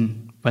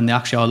 16 when they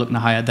actually are looking to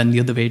hire, then the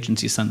other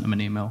agency sent them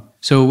an email?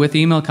 So with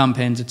email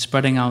campaigns, it's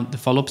spreading out the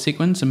follow-up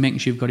sequence and making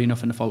sure you've got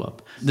enough in the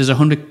follow-up. There's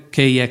 100K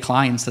a year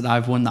clients that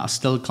I've won that are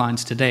still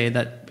clients today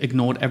that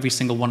ignored every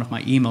single one of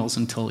my emails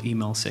until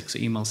email 6 or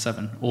email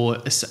 7 or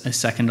a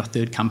second or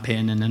third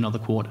campaign in another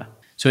quarter.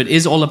 So it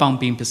is all about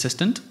being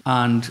persistent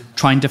and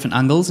trying different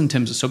angles in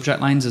terms of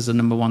subject lines is the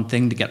number one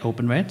thing to get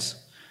open rates.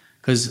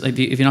 Because if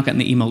you're not getting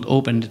the email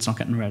opened, it's not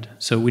getting read.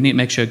 So we need to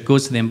make sure it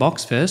goes to the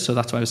inbox first. So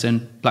that's why I was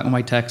saying black and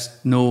white text,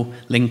 no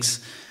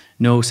links,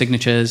 no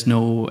signatures,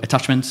 no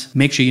attachments.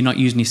 Make sure you're not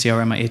using your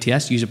CRM or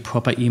ATS. Use a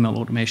proper email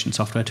automation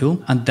software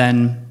tool. And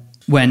then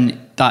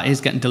when that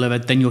is getting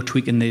delivered, then you're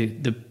tweaking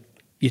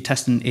you're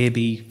testing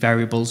A/B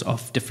variables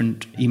of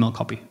different email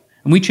copy.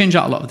 And we change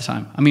that a lot of the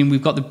time. I mean,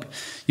 you've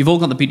all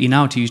got the ability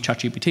now to use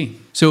ChatGPT.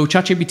 So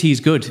ChatGPT is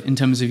good in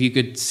terms of you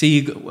could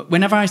see,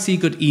 whenever I see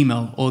good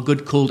email or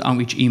good cold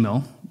outreach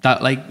email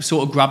that like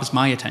sort of grabs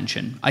my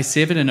attention, I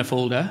save it in a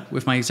folder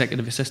with my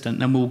executive assistant.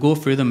 Then we'll go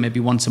through them maybe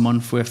once a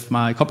month with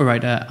my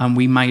copywriter, and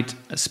we might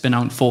spin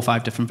out 4 or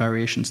 5 different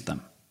variations of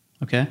them.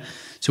 Okay.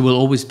 So we'll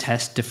always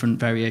test different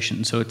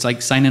variations. So it's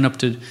like signing up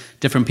to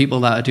different people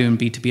that are doing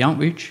B2B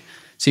outreach,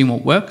 seeing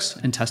what works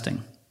and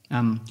testing.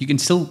 You can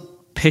still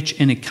pitch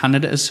in a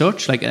candidate as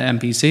such, like an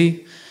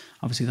MPC.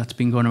 Obviously, that's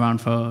been going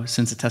around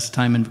since the test of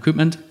time in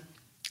recruitment.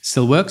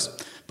 Still works,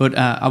 but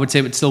I would say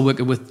it would still work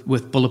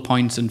with bullet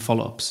points and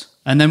follow-ups.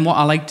 And then what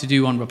I like to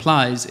do on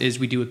replies is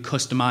we do a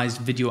customized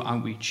video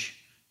outreach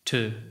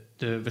to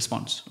the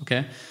response,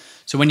 okay?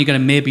 So when you get a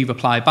maybe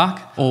reply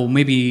back, or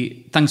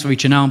maybe thanks for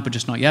reaching out, but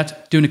just not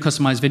yet, doing a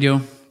customized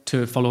video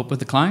to follow up with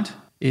the client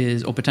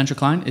or potential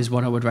client is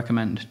what I would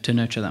recommend to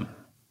nurture them.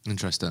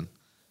 Interesting.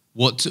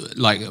 What,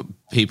 like,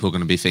 people are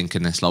going to be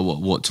thinking this, like,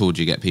 what tool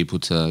do you get people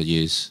to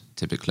use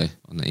typically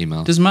on the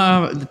email? Doesn't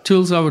matter. The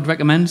tools I would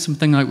recommend,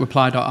 something like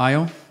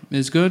reply.io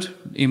is good,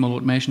 email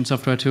automation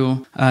software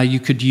tool. You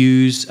could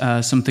use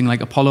something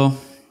like Apollo.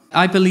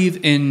 I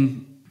believe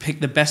in pick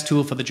the best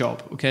tool for the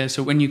job, okay?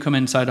 So when you come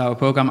inside our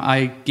program,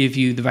 I give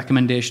you the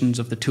recommendations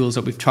of the tools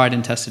that we've tried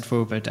and tested for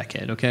over a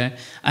decade, okay?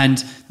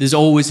 And there's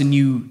always a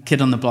new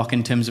kid on the block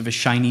in terms of a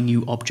shiny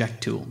new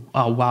object tool.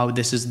 Oh, wow,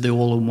 this is the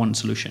all-in-one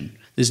solution.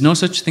 There's no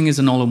such thing as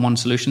an all-in-one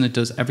solution that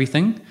does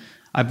everything.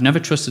 I've never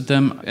trusted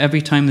them.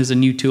 Every time there's a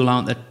new tool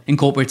out that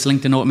incorporates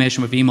LinkedIn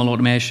automation with email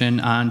automation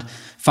and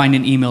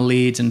finding email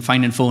leads and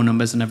finding phone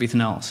numbers and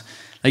everything else.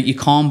 Like, you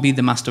can't be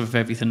the master of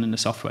everything in the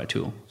software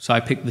tool. So I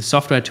picked the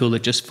software tool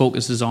that just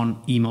focuses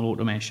on email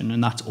automation,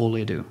 and that's all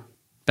they do.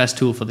 Best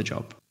tool for the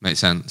job. Makes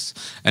sense.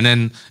 And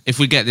then if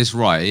we get this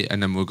right,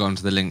 and then we'll go on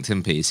to the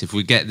LinkedIn piece, if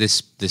we get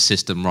this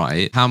system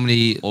right, how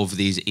many of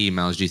these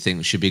emails do you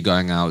think should be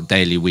going out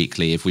daily,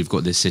 weekly, if we've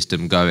got this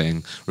system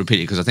going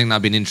repeatedly? Because I think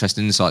that'd be an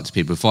interesting insight to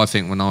people. If I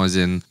think when I was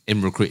in a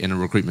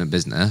recruitment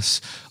business,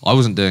 I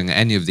wasn't doing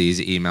any of these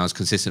emails,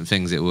 consistent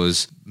things. It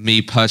was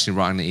me personally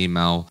writing the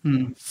email,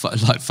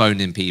 like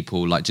phoning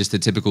people, like just the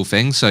typical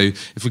thing. So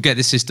if we get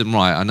this system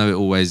right, I know it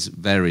always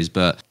varies,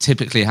 but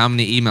typically how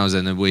many emails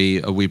then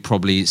are we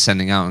probably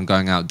sending out and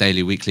going out out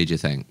daily, weekly, do you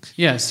think?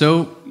 Yeah,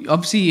 so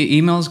obviously your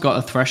email's got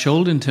a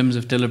threshold in terms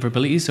of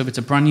deliverability. So if it's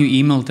a brand new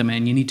email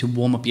domain, you need to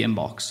warm up your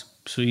inbox.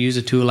 So use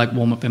a tool like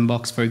Warm Up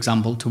Inbox, for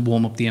example, to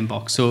warm up the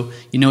inbox. So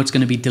you know it's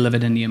going to be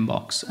delivered in the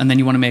inbox. And then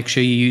you want to make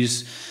sure you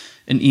use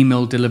an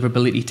email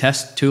deliverability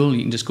test tool.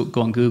 You can just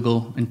go on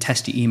Google and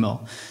test your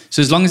email.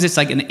 So as long as it's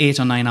like an 8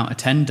 or 9 out of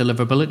 10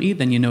 deliverability,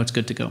 then you know it's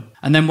good to go.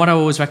 And then what I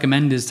always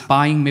recommend is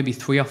buying maybe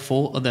 3 or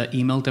 4 other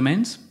email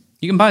domains.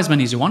 You can buy as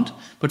many as you want.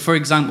 But for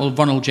example,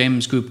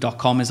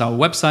 ronaldjamesgroup.com is our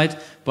website,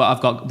 but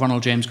I've got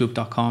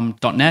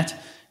ronaldjamesgroup.com.net,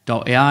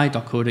 .ai,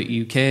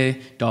 .co.uk,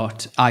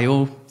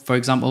 .io, for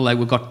example. Like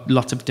we've got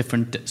lots of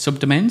different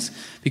subdomains,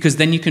 because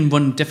then you can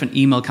run different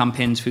email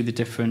campaigns through the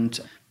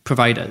different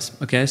providers.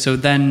 Okay, so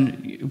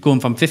then going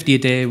from 50 a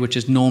day, which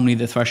is normally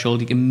the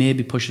threshold, you can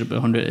maybe push it up to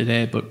 100 a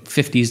day, but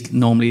 50 is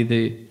normally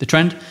the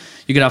trend.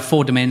 You could have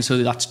 4 domains, so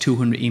that's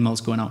 200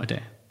 emails going out a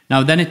day.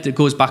 Now then it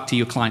goes back to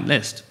your client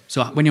list.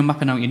 So when you're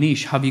mapping out your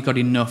niche, have you got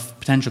enough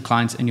potential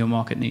clients in your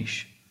market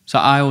niche? So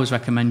I always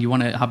recommend you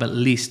want to have at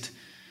least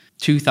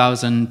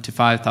 2,000 to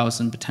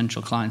 5,000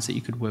 potential clients that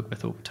you could work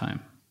with over time.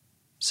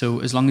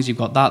 So as long as you've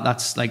got that,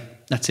 that's like,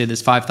 let's say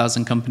there's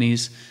 5,000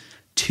 companies,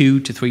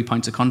 2 to 3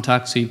 points of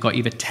contact. So you've got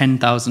either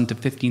 10,000 to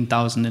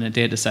 15,000 in a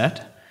data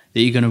set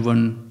that you're going to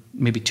run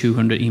maybe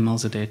 200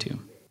 emails a day to.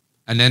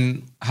 And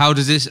then how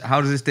does this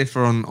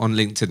differ on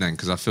LinkedIn then?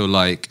 Because I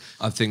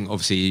think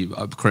obviously,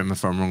 correct me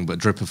if I'm wrong, but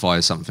Dripify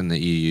is something that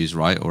you use,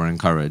 right? Or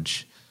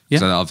encourage. Yeah.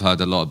 So I've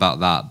heard a lot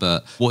about that.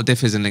 But what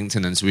differs in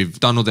LinkedIn? And so we've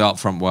done all the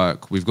upfront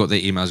work. We've got the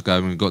emails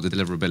going. We've got the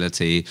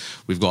deliverability.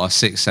 We've got a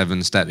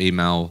 6-7 step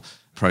email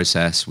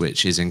process,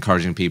 which is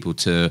encouraging people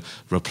to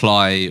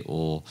reply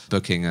or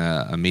booking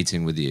a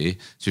meeting with you.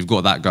 So we've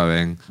got that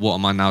going. What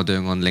am I now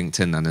doing on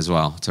LinkedIn then as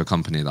well to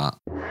accompany that?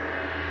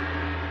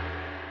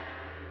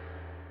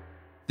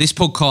 This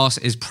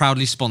podcast is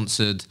proudly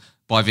sponsored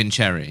by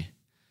Vincere.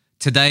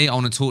 Today, I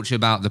want to talk to you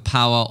about the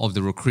power of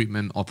the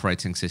recruitment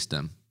operating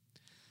system.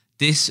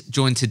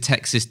 Disjointed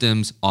tech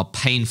systems are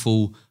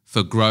painful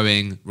for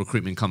growing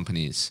recruitment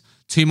companies.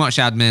 Too much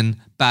admin,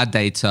 bad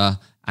data,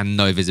 and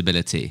no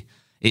visibility.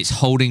 It's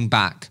holding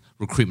back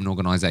recruitment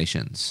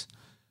organizations.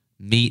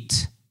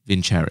 Meet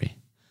Vincere.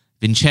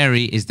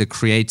 Vincere is the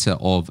creator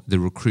of the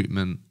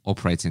recruitment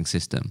operating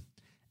system,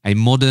 a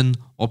modern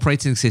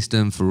operating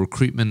system for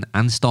recruitment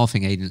and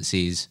staffing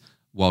agencies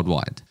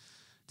worldwide.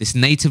 This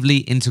natively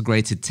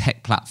integrated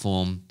tech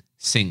platform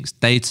syncs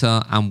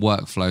data and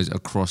workflows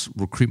across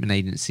recruitment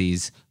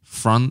agencies'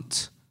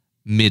 front,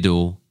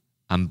 middle,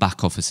 and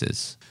back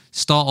offices.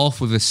 Start off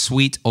with a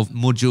suite of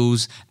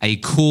modules, a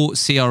core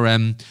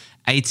CRM,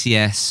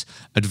 ATS,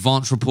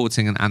 advanced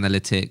reporting and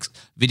analytics,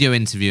 video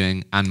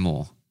interviewing, and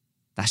more.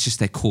 That's just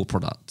their core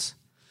product.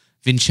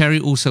 Vincere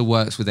also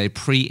works with a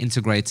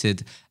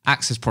pre-integrated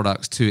access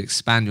products to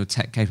expand your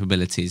tech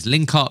capabilities.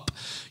 Link up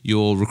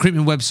your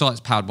recruitment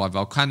websites powered by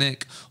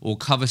Volcanic, or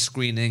cover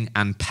screening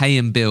and pay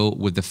and bill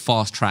with the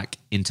fast track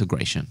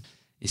integration.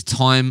 It's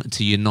time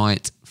to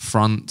unite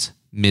front,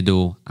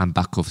 middle, and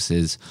back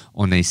offices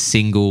on a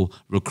single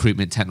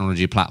recruitment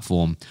technology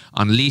platform.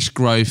 Unleash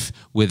growth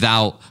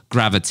without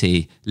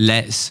gravity.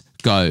 Let's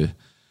go.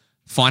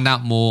 Find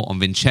out more on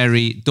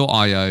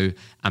vincere.io.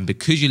 And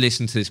because you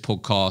listen to this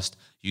podcast,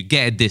 you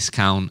get a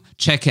discount.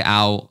 Check it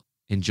out.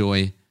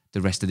 Enjoy the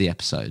rest of the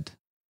episode.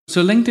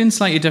 So LinkedIn's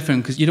slightly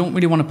different because you don't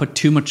really want to put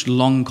too much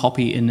long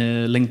copy in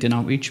a LinkedIn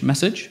outreach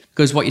message,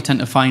 because what you tend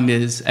to find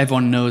is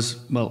everyone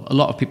knows, well, a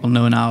lot of people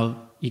know now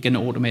you can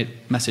automate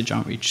message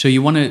outreach. So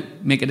you want to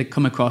make it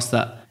come across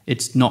that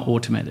it's not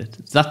automated.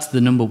 That's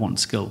the number one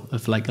skill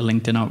of like a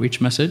LinkedIn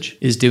outreach message,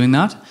 is doing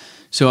that.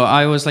 So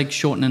I was like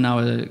shortening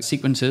our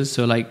sequences.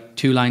 So like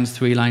 2 lines,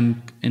 3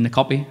 line in the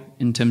copy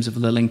in terms of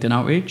the LinkedIn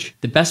outreach.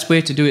 The best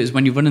way to do it is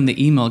when you're running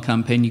the email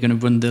campaign, you're going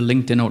to run the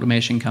LinkedIn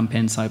automation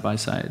campaign side by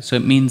side. So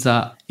it means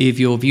that if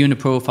you're viewing a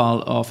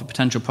profile of a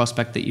potential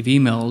prospect that you've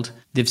emailed,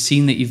 they've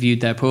seen that you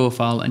viewed their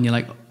profile and you're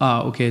like,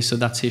 okay, so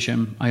that's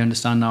Hisham. I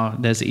understand now.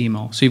 There's the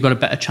email. So you've got a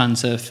better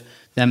chance of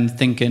them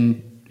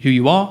thinking who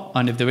you are,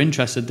 and if they're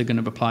interested, they're going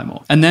to reply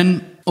more. And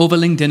then over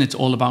LinkedIn, it's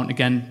all about,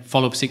 again,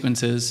 follow-up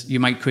sequences. You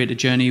might create a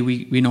journey.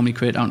 We normally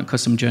create out a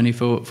custom journey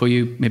for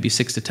you, maybe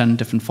 6 to 10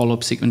 different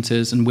follow-up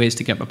sequences and ways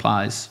to get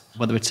replies,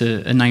 whether it's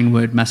a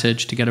 9-word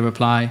message to get a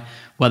reply,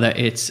 whether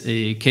it's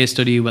a case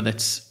study, whether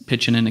it's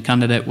pitching in a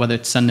candidate, whether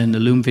it's sending a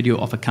Loom video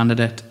of a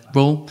candidate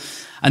role.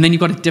 And then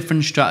you've got a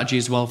different strategy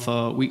as well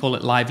for, we call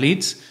it live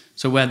leads.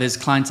 So where there's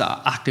clients that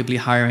are actively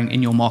hiring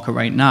in your market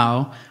right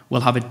now,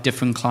 we'll have a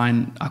different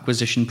client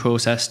acquisition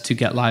process to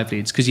get live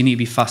leads, because you need to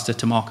be faster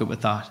to market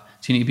with that.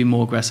 So you need to be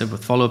more aggressive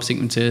with follow-up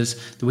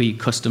sequences, the way you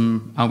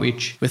custom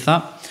outreach with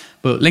that.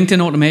 But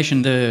LinkedIn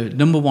automation, the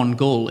number one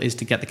goal is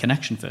to get the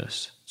connection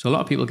first. So a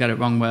lot of people get it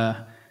wrong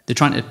where they're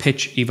trying to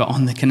pitch either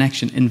on the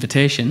connection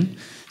invitation.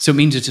 So it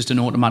means it's just an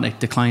automatic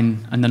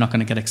decline and they're not going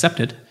to get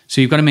accepted.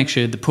 So you've got to make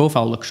sure the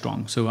profile looks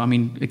strong. So, I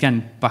mean,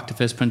 again, back to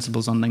first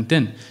principles on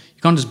LinkedIn.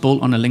 You can't just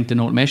bolt on a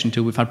LinkedIn automation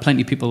tool. We've had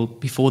plenty of people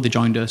before they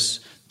joined us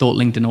thought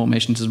LinkedIn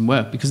automation doesn't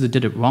work because they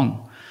did it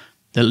wrong.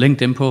 The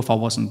LinkedIn profile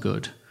wasn't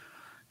good.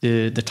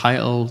 the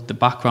title, the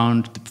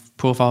background, the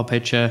profile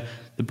picture,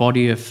 the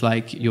body of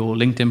like your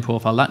LinkedIn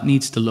profile, that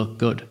needs to look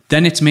good.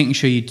 Then it's making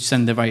sure you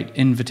send the right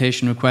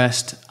invitation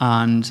request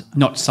and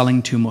not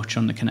selling too much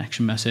on the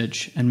connection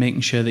message, and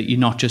making sure that you're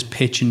not just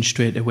pitching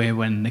straight away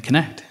when they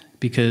connect.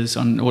 Because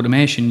on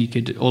automation, you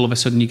could all of a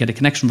sudden you get a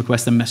connection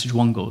request and message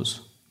one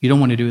goes. You don't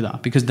want to do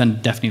that, because then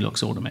it definitely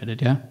looks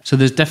automated, yeah? So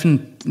there's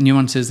different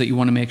nuances that you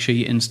want to make sure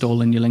you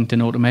install in your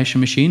LinkedIn automation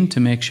machine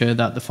to make sure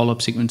that the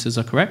follow-up sequences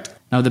are correct.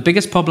 Now, the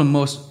biggest problem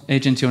most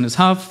agency owners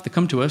have that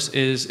come to us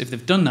is if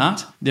they've done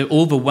that, they're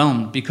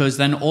overwhelmed, because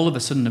then all of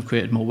a sudden they've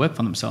created more work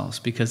for themselves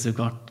because they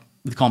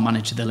can't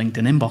manage their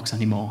LinkedIn inbox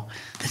anymore.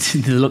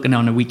 They're looking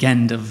on a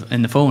weekend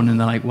in the phone and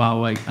they're like,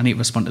 wow, I need to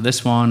respond to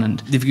this one.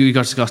 And you've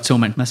got so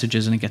many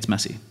messages and it gets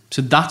messy.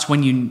 So that's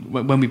when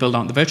we build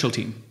out the virtual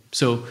team.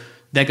 So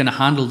they're going to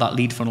handle that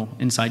lead funnel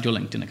inside your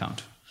LinkedIn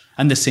account.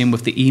 And the same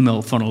with the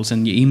email funnels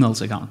in your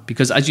emails account.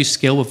 Because as you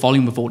scale with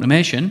volume of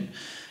automation,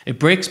 it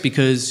breaks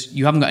because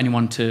you haven't got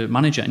anyone to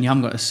manage it, and you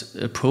haven't got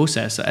a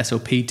process, a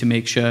SOP to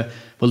make sure,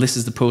 well, this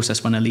is the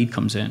process when a lead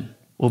comes in,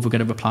 or we're going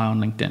to reply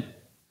on LinkedIn.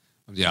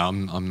 Yeah,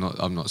 I'm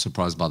not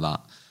surprised by that.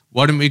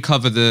 Why don't we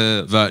cover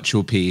the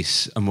virtual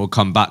piece, and we'll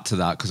come back to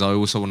that, because I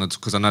also wanted to,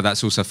 because I know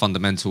that's also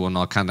fundamental on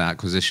our candidate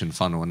acquisition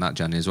funnel and that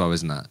journey as well,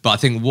 isn't it? But I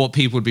think what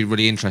people would be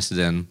really interested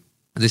in,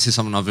 this is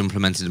something I've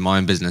implemented in my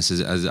own business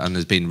and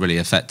has been really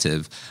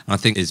effective, and I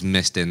think is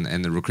missed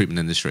in the recruitment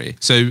industry.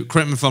 So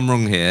correct me if I'm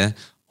wrong here,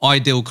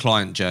 ideal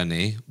client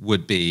journey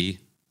would be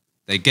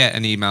they get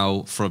an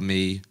email from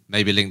me,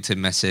 maybe a LinkedIn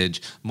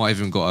message, might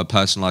even got a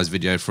personalized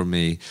video from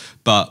me,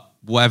 but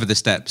whatever the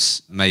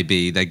steps may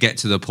be, they get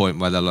to the point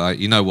where they're like,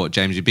 you know what,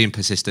 James, you've been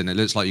persistent. It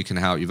looks like you can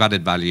help. You've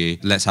added value.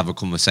 Let's have a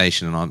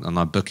conversation. And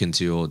I book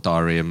into your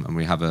diary and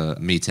we have a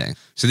meeting.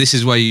 So this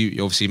is where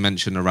you obviously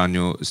mentioned around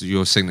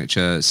your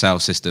signature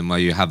sales system, where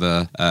you have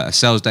a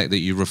sales deck that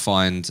you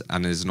refined,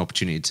 and there's an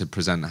opportunity to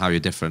present how you're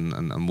different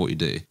and what you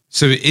do.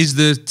 So is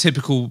the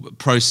typical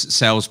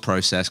sales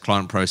process,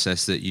 client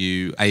process that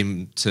you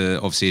aim to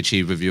obviously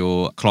achieve with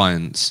your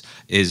clients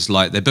is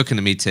like they're booking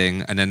a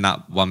meeting, and then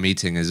that one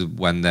meeting is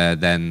when they're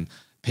then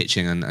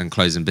pitching and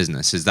closing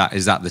business? Is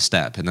that the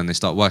step? And then they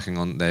start working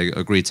on, they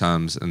agree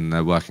terms and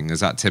they're working.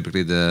 Is that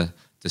typically the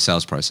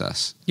sales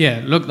process?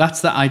 Yeah, look,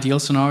 that's the ideal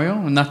scenario,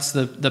 and that's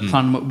the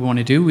plan what we want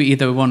to do. We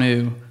either want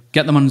to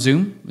get them on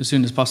Zoom as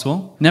soon as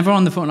possible, never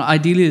on the phone,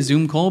 ideally a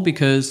Zoom call,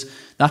 because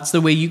that's the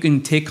way you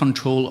can take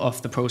control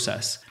of the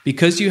process.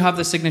 Because you have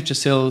the signature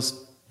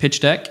sales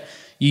pitch deck,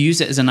 you use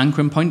it as an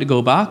anchoring point to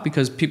go back,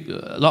 because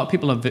a lot of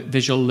people are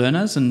visual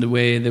learners, and the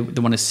way they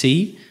want to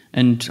see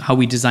and how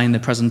we design the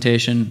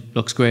presentation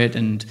looks great,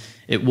 and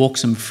it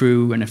walks them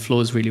through and it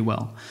flows really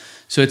well.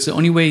 So it's the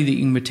only way that you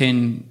can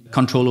retain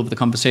control over the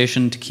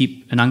conversation to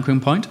keep an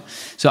anchoring point.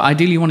 So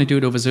ideally you want to do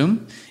it over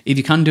Zoom. If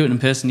you can do it in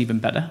person, even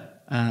better.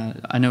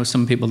 I know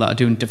some people that are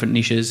doing different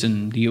niches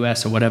in the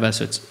US or whatever,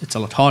 so it's a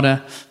lot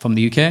harder from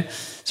the UK.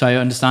 So I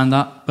understand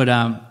that. But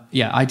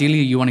yeah, ideally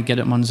you want to get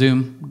them on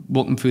Zoom,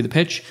 walk them through the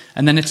pitch.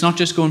 And then it's not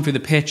just going through the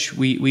pitch.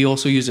 We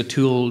also use a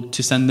tool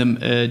to send them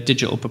a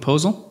digital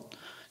proposal.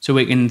 So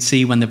we can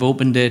see when they've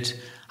opened it,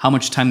 how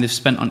much time they've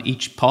spent on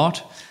each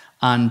part,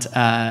 and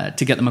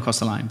to get them across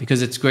the line.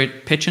 Because it's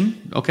great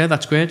pitching. Okay,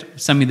 that's great.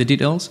 Send me the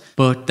details.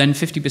 But then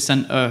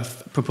 50%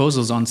 of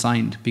proposals aren't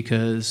signed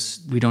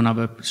because we don't have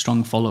a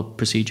strong follow-up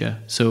procedure.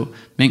 So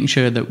making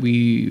sure that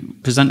we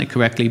present it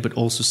correctly, but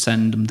also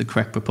send them the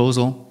correct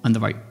proposal and the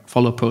right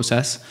follow-up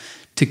process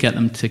to get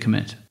them to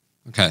commit.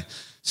 Okay.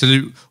 So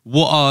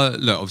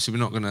obviously we're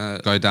not going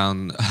to go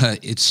down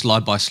it's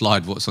slide by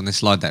slide what's on this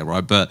slide deck,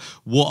 right? But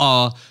what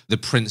are the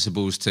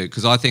principles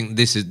because I think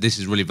this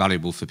is really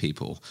valuable for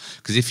people.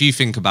 Because if you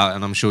think about,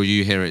 and I'm sure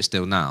you hear it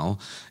still now,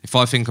 if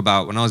I think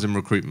about when I was in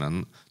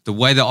recruitment, the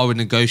way that I would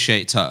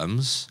negotiate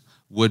terms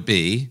would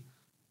be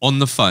on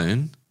the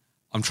phone.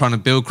 I'm trying to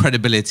build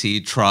credibility,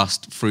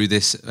 trust through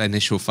this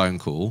initial phone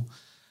call.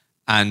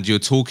 And you're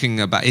talking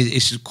about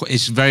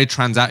it's very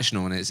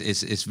transactional, and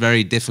it's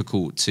very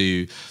difficult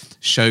to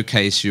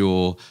showcase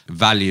your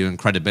value and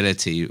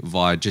credibility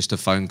via just a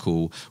phone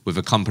call with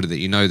a company that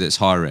you know that's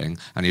hiring,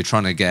 and you're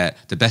trying to get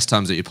the best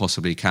terms that you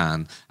possibly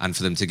can, and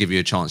for them to give you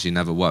a chance. You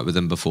never worked with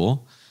them before.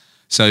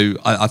 So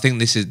I think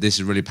this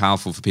is really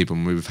powerful for people,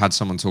 and we've had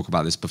someone talk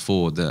about this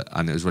before,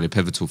 and it was really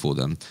pivotal for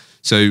them.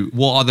 So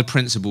what are the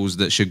principles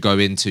that should go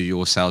into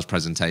your sales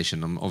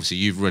presentation? And obviously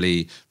you've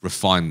really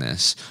refined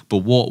this, but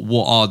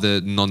what are the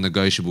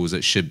non-negotiables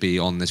that should be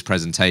on this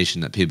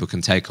presentation that people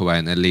can take away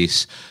and at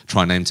least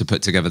try and aim to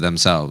put together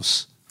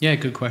themselves? Yeah,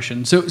 good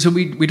question. So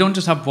we don't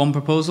just have one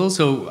proposal.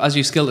 So as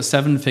you scale to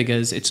 7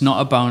 figures, it's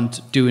not about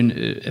doing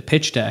a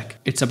pitch deck.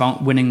 It's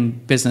about winning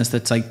business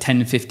that's like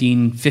 10,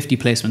 15, 50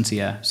 placements a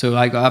year. So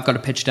I've got a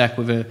pitch deck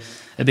with a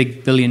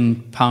big £1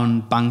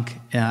 billion bank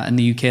in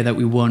the UK that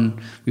we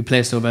won. We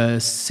placed over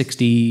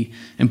 60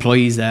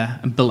 employees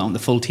there and built out the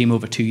full team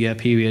over a 2-year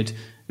period.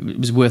 It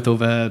was worth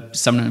over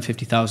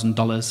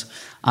 $750,000.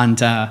 And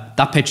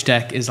that pitch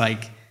deck is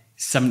like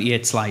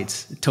 78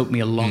 slides. It took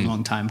me a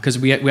long time because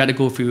we had to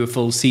go through a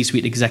full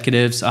C-suite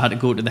executives. I had to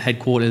go to the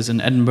headquarters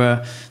in Edinburgh.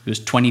 There was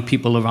 20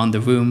 people around the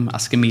room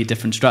asking me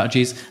different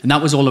strategies. And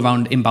that was all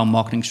around inbound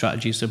marketing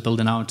strategies. So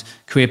building out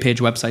career page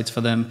websites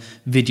for them,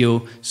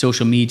 video,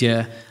 social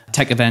media,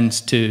 tech events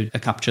to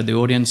capture the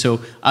audience.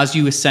 So as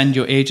you ascend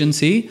your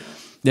agency,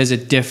 there's a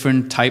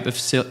different type of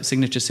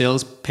signature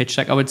sales pitch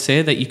deck, I would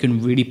say, that you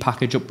can really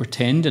package up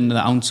retained in the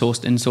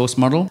outsourced in-source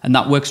model. And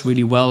that works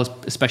really well,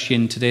 especially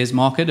in today's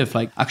market of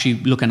like actually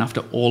looking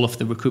after all of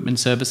the recruitment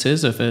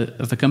services of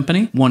a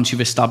company once you've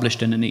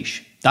established in a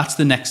niche. That's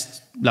the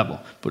next level.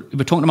 But if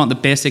we're talking about the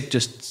basic,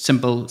 just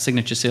simple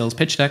signature sales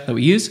pitch deck that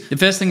we use, the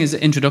first thing is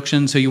the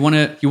introduction. So you want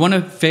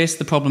to face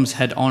the problems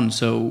head on.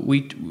 So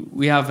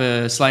we have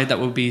a slide that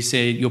will be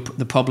say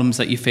the problems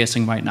that you're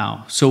facing right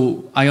now.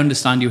 So I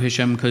understand you,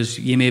 Hisham, because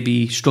you may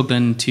be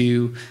struggling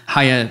to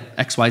hire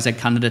XYZ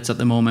candidates at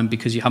the moment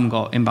because you haven't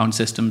got inbound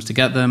systems to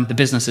get them. The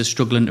business is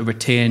struggling to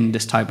retain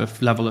this type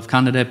of level of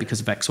candidate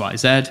because of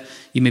XYZ.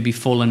 You may be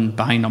falling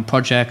behind on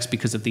projects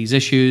because of these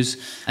issues,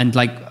 and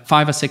like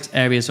 5 or 6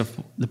 areas of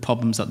the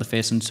problems that they're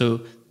facing.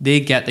 So they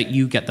get that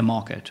you get the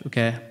market,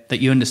 okay? That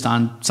you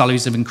understand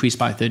salaries have increased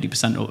by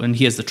 30%, and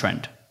here's the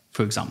trend,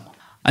 for example.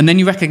 And then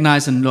you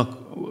recognize, and look,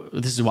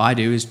 this is what I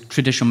do, is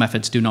traditional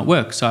methods do not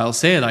work. So I'll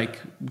say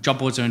like job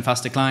boards are in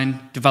fast decline.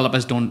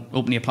 Developers don't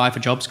openly apply for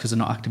jobs because they're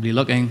not actively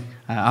looking.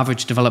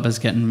 Average developers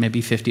getting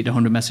maybe 50 to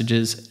 100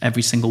 messages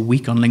every single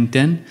week on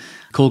LinkedIn.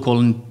 Cold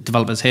calling,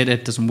 developers hate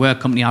it, doesn't work.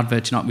 Company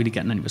adverts, you're not really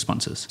getting any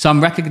responses. So I'm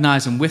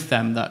recognizing with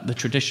them that the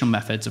traditional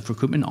methods of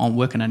recruitment aren't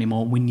working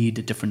anymore. We need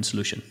a different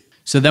solution.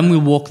 So then we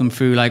walk them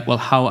through like, well,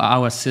 how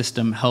our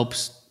system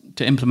helps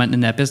to implement in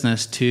their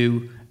business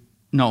to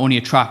not only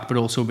attract, but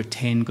also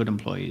retain good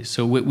employees.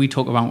 So we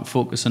talk about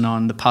focusing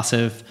on the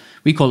passive,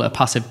 we call it a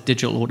passive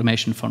digital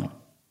automation funnel.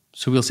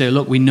 So we'll say,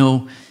 look, we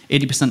know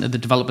 80% of the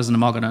developers in the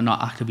market are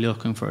not actively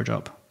looking for a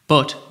job,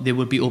 but they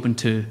would be open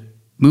to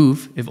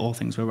move if all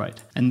things were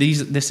right. And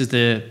this is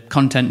the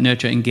content,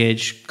 nurture,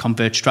 engage,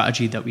 convert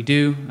strategy that we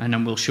do. And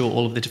then we'll show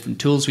all of the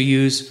different tools we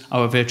use,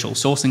 our virtual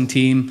sourcing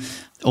team,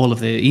 all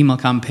of the email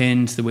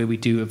campaigns, the way we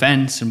do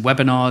events and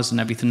webinars and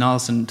everything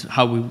else, and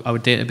how our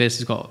database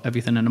has got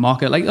everything in the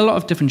market. Like a lot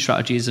of different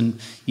strategies and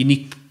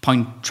unique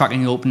point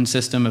tracking open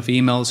system of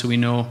emails, so we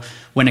know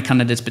when a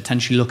candidate's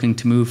potentially looking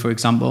to move, for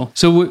example.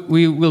 So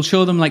we will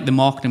show them like the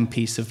marketing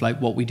piece of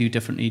like what we do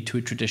differently to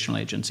a traditional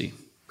agency.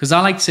 Because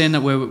I like saying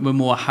that we're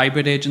more a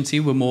hybrid agency,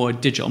 we're more a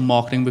digital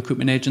marketing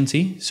recruitment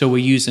agency. So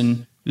we're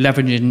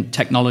leveraging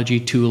technology,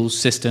 tools,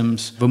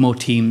 systems, remote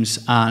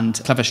teams, and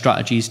clever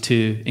strategies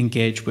to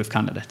engage with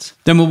candidates.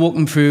 Then we'll walk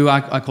them through,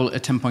 I call it a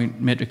 10-point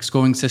matrix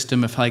scoring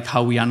system of like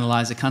how we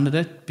analyze a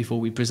candidate before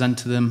we present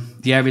to them.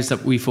 The areas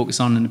that we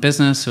focus on in the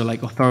business, so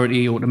like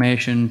authority,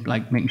 automation,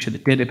 like making sure the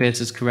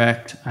database is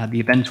correct, the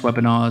events,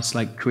 webinars,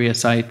 like career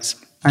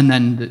sites, and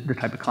then the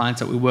type of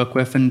clients that we work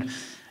with, and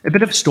a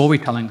bit of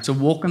storytelling. So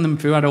walking them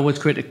through, I'd always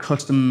create a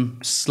custom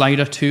slide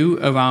or two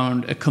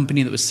around a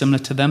company that was similar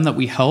to them that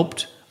we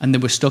helped, and they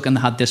were stuck and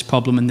they had this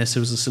problem, and this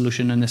was a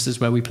solution, and this is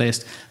where we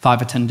placed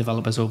 5 or 10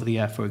 developers over the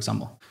year, for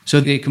example.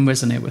 So they can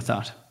resonate with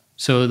that.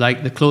 So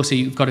like the closer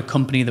you've got a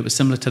company that was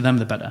similar to them,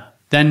 the better.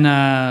 Then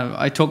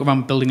I talk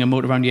around building a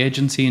moat around the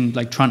agency and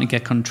like trying to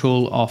get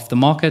control of the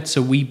market.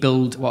 So we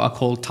build what are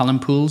called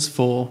talent pools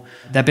for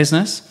their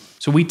business.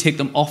 So we take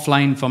them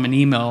offline from an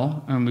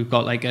email, and we've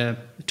got like a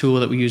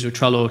tool that we use with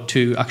Trello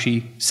to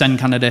actually send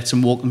candidates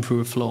and walk them through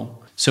a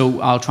flow.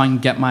 So I'll try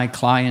and get my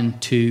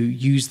client to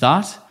use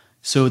that.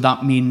 So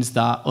that means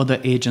that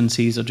other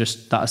agencies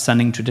that are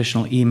sending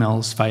traditional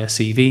emails via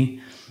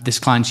CV. This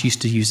client's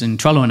used to using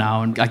Trello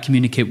now, and I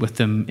communicate with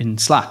them in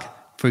Slack,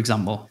 for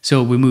example.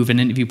 So we move an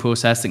interview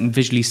process, they can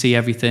visually see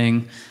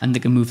everything, and they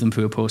can move them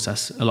through a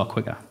process a lot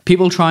quicker.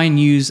 People try and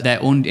use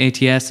their own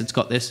ATS, it's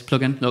got this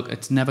plugin. Look,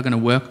 it's never going to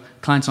work.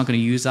 Client's not going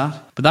to use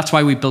that. But that's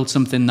why we built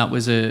something that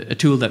was a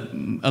tool that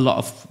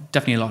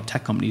definitely a lot of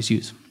tech companies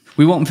use.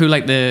 We walk them through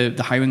like the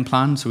hiring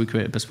plan, so we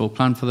create a bespoke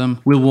plan for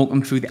them. We'll walk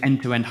them through the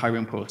end-to-end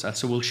hiring process.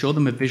 So we'll show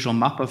them a visual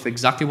map of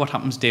exactly what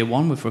happens day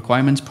one with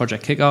requirements,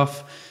 project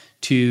kickoff,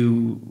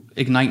 to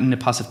igniting the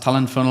passive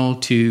talent funnel,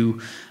 to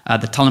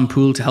the talent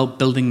pool to help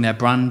building their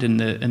brand in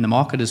the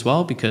market as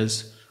well.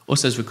 Because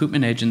us as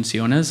recruitment agency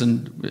owners,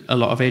 and a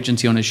lot of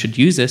agency owners should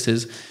use this,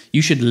 is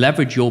you should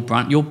leverage your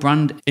brand. Your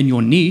brand in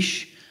your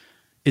niche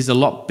is a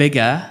lot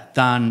bigger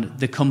than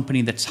the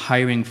company that's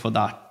hiring for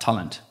that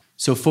talent.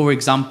 So for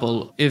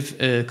example, if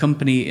a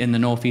company in the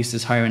Northeast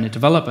is hiring a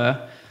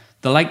developer,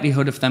 the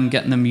likelihood of them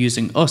getting them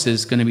using us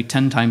is going to be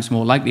 10 times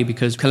more likely,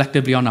 because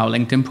collectively on our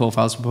LinkedIn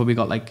profiles, we've probably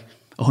got like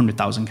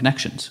 100,000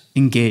 connections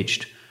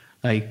engaged,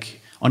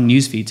 like on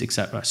news feeds,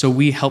 etc. So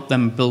we help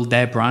them build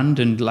their brand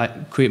and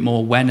like create more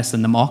awareness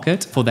in the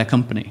market for their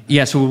company.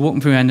 Yeah, so we're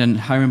walking through end-to-end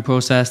hiring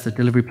process, the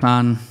delivery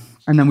plan,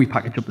 and then we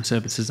package up the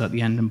services at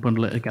the end and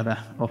bundle it together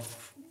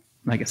of,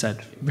 like I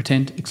said,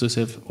 retained,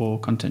 exclusive, or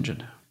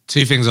contingent.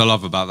 2 things I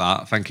love about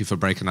that. Thank you for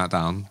breaking that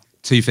down.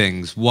 2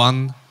 things.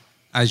 One,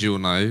 as you all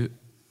know,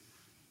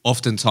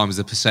 oftentimes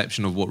the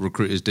perception of what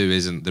recruiters do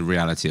isn't the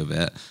reality of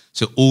it.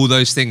 So all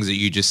those things that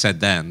you just said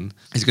then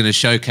is going to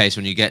showcase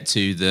when you get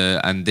to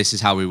and this is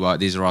how we work,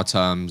 these are our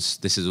terms,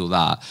 this is all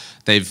that.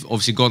 They've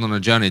obviously gone on a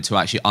journey to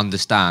actually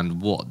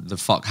understand what the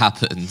fuck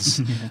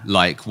happens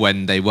like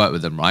when they work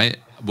with them, right?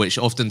 Which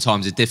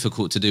oftentimes is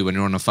difficult to do when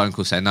you're on a phone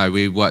call saying, no,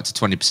 we work to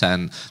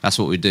 20%, that's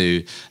what we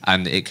do.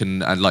 And it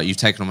can, and like you've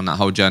taken them on that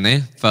whole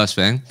journey, first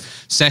thing.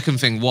 Second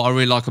thing, what I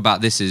really like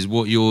about this is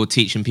what you're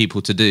teaching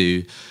people to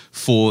do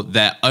for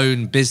their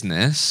own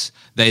business.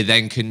 They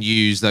then can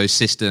use those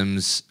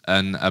systems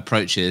and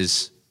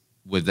approaches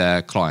with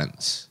their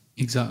clients.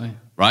 Exactly.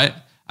 Right?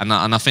 And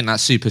I think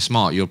that's super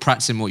smart. You're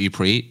practicing what you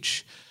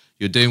preach.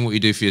 You're doing what you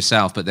do for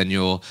yourself, but then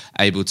you're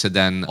able to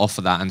then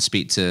offer that and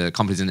speak to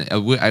companies, and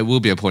it will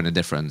be a point of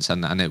difference,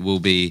 and it will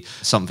be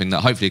something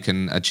that hopefully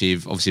can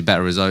achieve obviously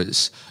better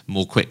results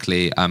more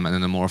quickly and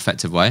in a more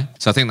effective way.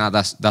 So I think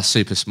that's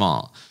super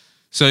smart.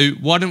 So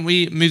why don't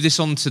we move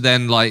this on to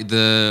then like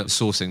the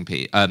sourcing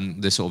piece,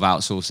 the sort of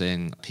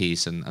outsourcing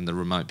piece and the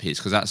remote piece,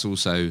 because that's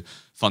also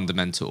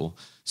fundamental.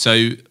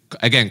 So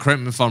again,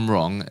 correct me if I'm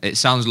wrong, it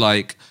sounds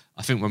like,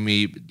 I think when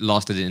we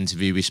last did an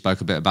interview, we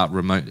spoke a bit about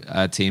remote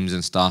teams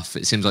and stuff.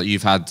 It seems like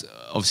you've had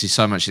obviously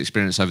so much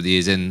experience over the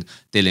years in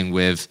dealing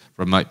with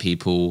remote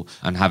people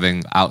and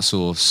having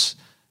outsource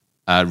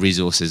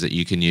resources that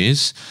you can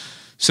use.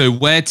 So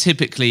where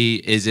typically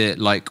is it,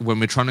 like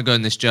when we're trying to go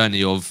in this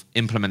journey of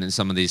implementing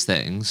some of these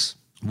things,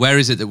 where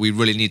is it that we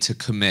really need to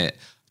commit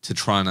to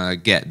trying to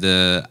get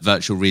the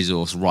virtual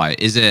resource right?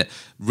 Is it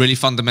really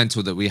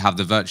fundamental that we have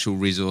the virtual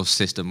resource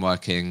system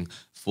working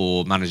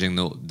for managing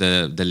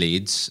the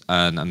leads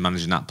and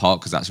managing that part,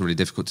 because that's really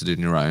difficult to do on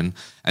your own?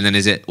 And then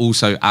is it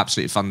also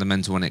absolutely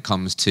fundamental when it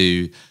comes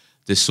to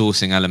the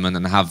sourcing element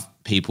and have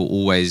people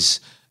always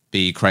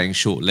be creating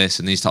short lists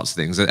and these types of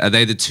things? Are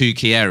they the two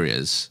key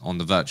areas on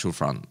the virtual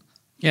front?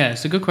 Yeah,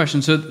 it's a good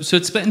question. So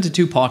it's split into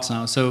two parts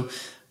now. So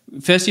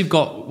first, you've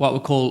got what we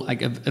call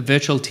like a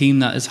virtual team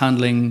that is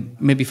handling,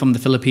 maybe from the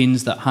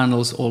Philippines, that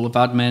handles all of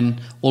admin,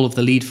 all of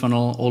the lead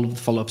funnel, all of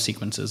the follow-up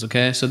sequences,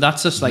 okay? So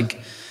that's just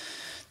like,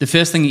 the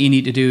first thing that you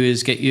need to do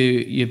is get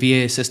your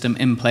VA system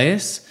in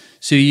place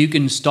so you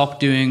can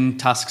stop doing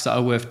tasks that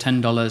are worth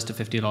 $10 to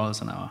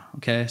 $50 an hour,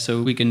 okay?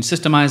 So we can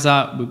systemize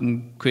that, we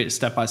can create a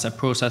step-by-step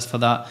process for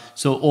that.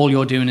 So all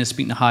you're doing is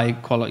speaking to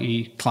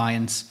high-quality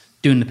clients,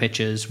 doing the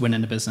pitches,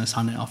 winning the business,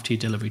 handing it off to your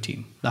delivery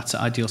team. That's the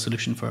ideal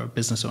solution for a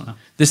business owner.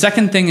 The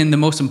second thing, and the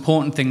most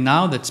important thing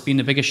now that's been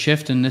the biggest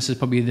shift, and this is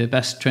probably the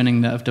best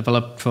training that I've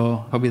developed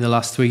for probably the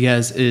last 3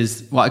 years,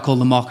 is what I call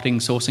the marketing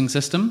sourcing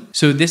system.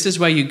 So this is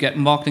where you get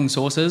marketing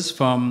sources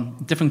from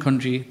a different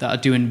country that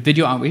are doing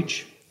video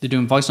outreach, they're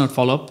doing voice note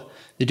follow-up,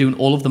 they're doing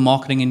all of the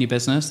marketing in your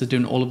business, they're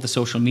doing all of the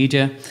social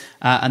media,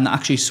 and they're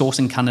actually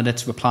sourcing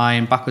candidates,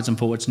 replying backwards and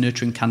forwards,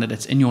 nurturing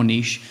candidates in your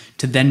niche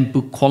to then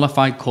book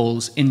qualified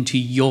calls into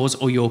yours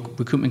or your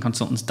recruitment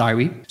consultant's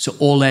diary. So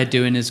all they're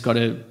doing is got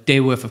a day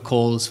worth of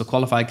calls for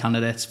qualified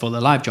candidates for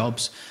their live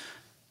jobs.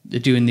 They're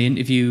doing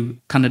the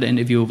candidate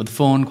interview over the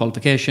phone,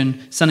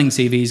 qualification, sending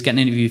CVs, getting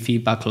interview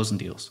feedback, closing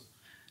deals.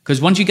 Because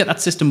once you get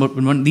that system up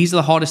and running, these are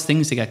the hardest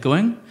things to get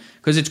going.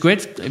 Because it's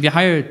great if you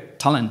hire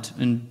talent,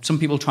 and some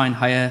people try and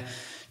hire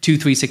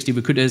 360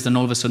 recruiters, then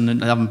all of a sudden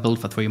they haven't billed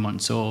for 3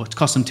 months, or it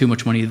cost them too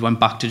much money. They went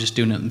back to just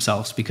doing it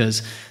themselves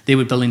because they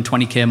were billing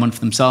 20K a month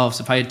for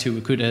themselves. If I had 2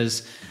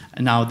 recruiters,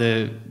 and now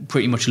they're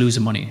pretty much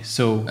losing money.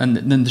 So, and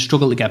then the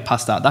struggle to get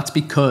past that. That's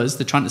because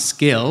they're trying to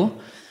scale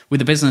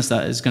with a business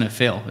that is going to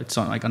fail. It's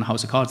not like on a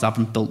house of cards. They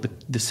haven't built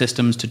the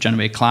systems to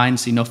generate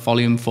clients, enough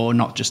volume for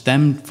not just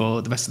them,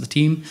 for the rest of the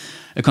team.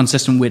 A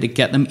consistent way to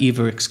get them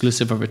either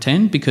exclusive or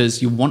retained,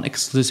 because you want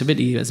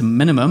exclusivity as a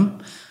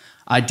minimum,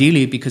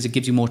 ideally because it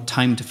gives you more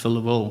time to fill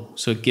the role.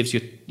 So it gives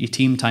your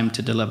team time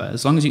to deliver.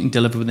 As long as you can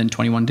deliver within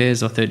 21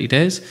 days or 30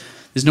 days,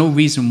 there's no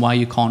reason why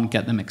you can't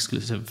get them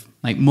exclusive.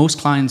 Like most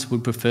clients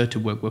would prefer to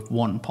work with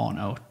one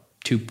partner or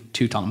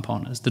two talent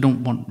partners. They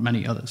don't want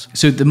many others.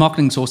 So the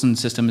marketing sourcing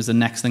system is the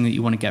next thing that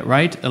you want to get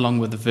right, along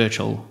with the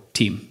virtual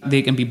team.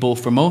 They can be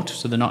both remote,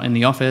 so they're not in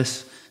the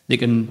office. They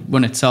can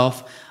run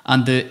itself,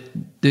 and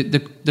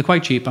they're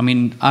quite cheap. I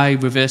mean, I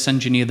reverse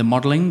engineer the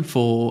modeling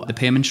for the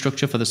payment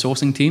structure for the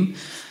sourcing team.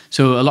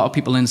 So a lot of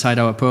people inside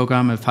our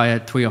program have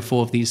hired 3 or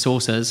 4 of these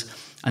sources,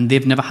 and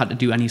they've never had to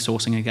do any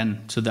sourcing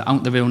again. So they're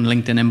out their own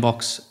LinkedIn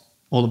inbox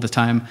all of the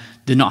time.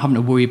 They're not having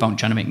to worry about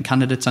generating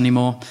candidates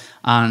anymore.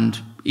 And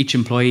each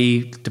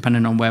employee,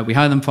 depending on where we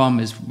hire them from,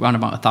 is around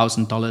about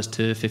 $1,000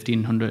 to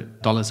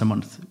 $1,500 a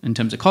month in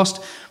terms of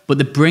cost. But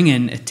they bring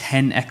in a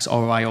 10x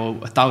ROI or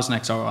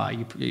 1,000x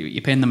ROI.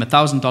 You're paying them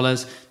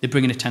 $1,000, they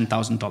bring in a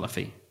 $10,000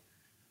 fee.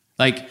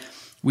 Like,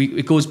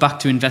 it goes back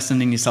to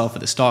investing in yourself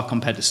at the start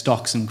compared to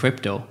stocks and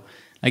crypto.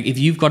 Like, if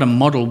you've got a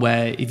model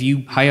where if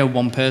you hire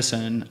one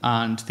person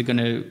and they're going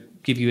to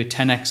give you a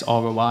 10x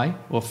ROI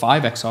or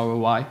 5x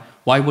ROI,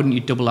 why wouldn't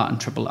you double that and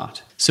triple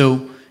that?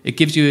 So it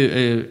gives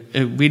you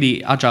a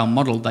really agile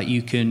model that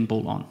you can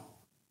bolt on.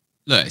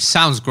 Look, it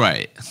sounds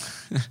great.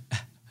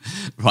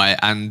 Right.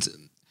 And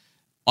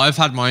I've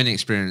had my own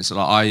experience.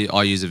 Like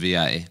I use a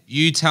VA.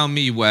 You tell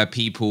me where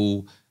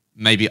people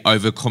maybe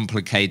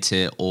overcomplicate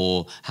it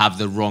or have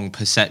the wrong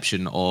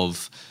perception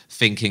of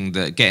thinking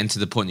that getting to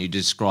the point you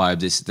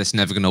described, that's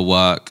never going to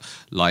work.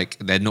 Like,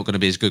 they're not going to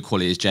be as good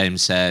quality as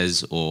James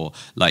says, or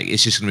like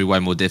it's just going to be way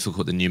more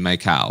difficult than you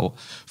make out.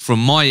 From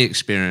my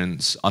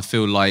experience, I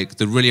feel like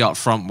the really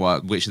upfront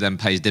work, which then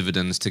pays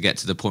dividends to get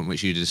to the point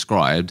which you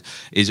described,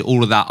 is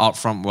all of that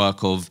upfront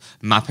work of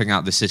mapping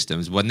out the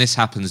systems. When this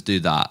happens,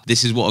 do that.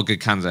 This is what a good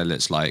candidate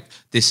looks like.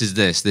 This is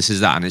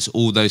that. And it's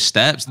all those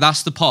steps.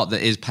 That's the part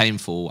that is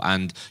painful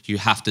and you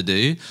have to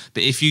do.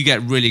 But if you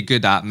get really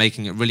good at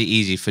making it really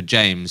easy for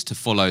James to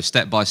follow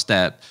step by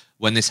step,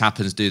 when this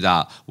happens, do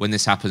that. When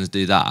this happens,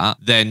 do that.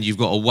 Then you've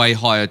got a way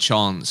higher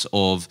chance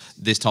of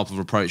this type of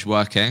approach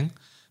working.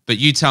 But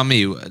you tell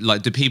me,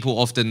 like, do people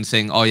often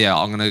think, oh yeah,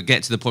 I'm going to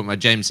get to the point where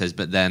James says,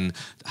 but then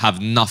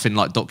have nothing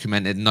like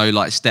documented, no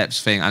like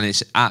steps thing. And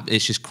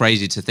it's just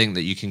crazy to think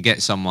that you can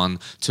get someone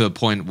to a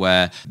point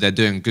where they're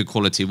doing good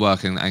quality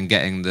work and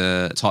getting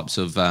the types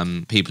of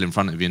people in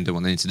front of you and doing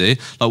what they need to do.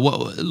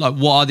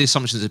 What are the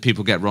assumptions that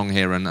people get wrong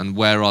here, and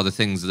where are the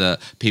things that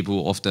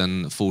people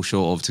often fall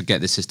short of to get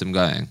this system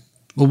going?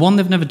 Well, one,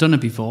 they've never done it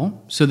before,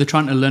 so they're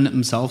trying to learn it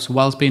themselves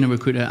whilst being a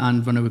recruiter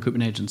and run a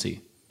recruitment agency.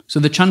 So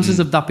the chances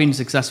of that being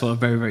successful are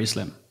very, very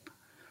slim,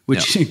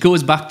 which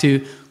goes back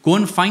to go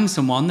and find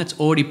someone that's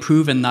already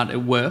proven that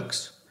it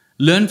works,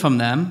 learn from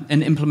them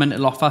and implement it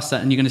a lot faster,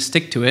 and you're going to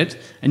stick to it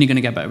and you're going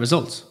to get better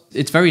results.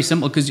 It's very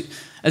simple because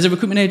as a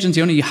recruitment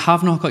agency owner, you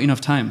have not got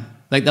enough time.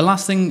 Like the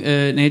last thing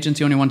an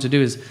agency owner wants to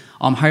do is,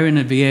 I'm hiring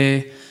a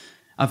VA,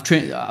 I've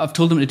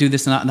told them to do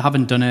this and that and they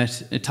haven't done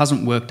it, it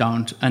hasn't worked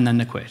out, and then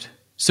they quit.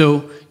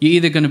 So you're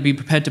either going to be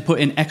prepared to put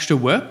in extra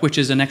work, which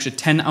is an extra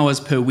 10 hours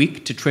per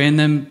week to train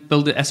them,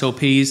 build the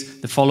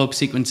SOPs, the follow-up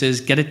sequences,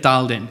 get it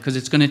dialed in, because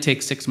it's going to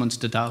take 6 months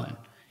to dial in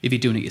if you're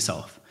doing it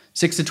yourself.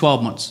 6 to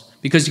 12 months,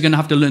 because you're going to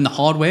have to learn the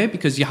hard way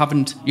because you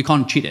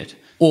can't cheat it.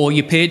 Or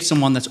you paid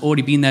someone that's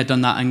already been there,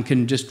 done that, and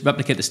can just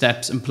replicate the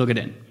steps and plug it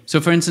in. So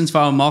for instance, for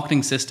our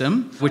marketing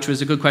system, which was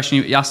a good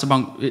question you asked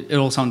about, it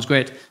all sounds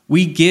great.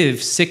 We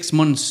give 6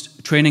 months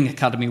training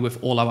academy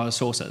with all our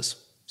sources.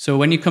 So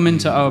when you come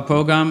into our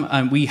program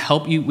and we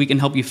can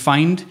help you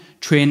find,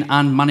 train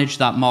and manage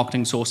that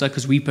marketing sourcer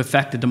because we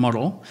perfected the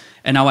model,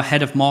 and our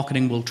head of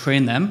marketing will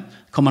train them,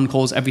 come on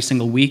calls every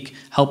single week,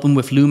 help them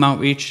with Loom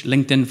outreach,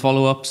 LinkedIn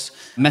follow-ups,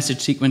 message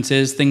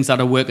sequences, things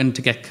that are working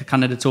to get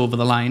candidates over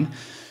the line.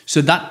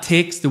 So that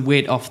takes the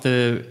weight off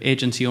the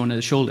agency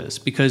owner's shoulders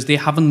because they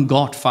haven't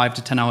got 5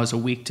 to 10 hours a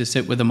week to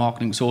sit with a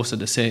marketing sourcer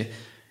to say,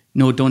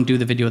 no, don't do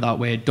the video that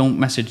way. Don't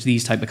message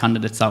these type of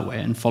candidates that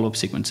way, and follow-up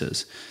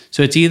sequences.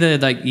 So it's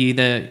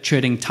either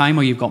trading time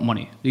or you've got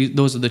money.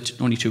 Those are the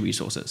only two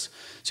resources.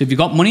 So if you've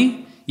got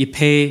money, you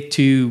pay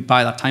to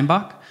buy that time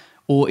back.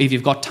 Or if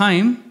you've got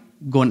time,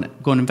 go and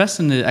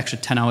invest in the extra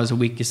 10 hours a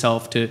week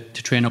yourself to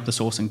train up the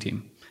sourcing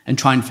team and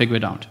try and figure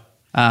it out.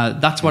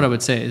 That's what I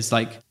would say is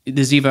like,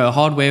 there's either a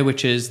hard way,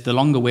 which is the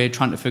longer way,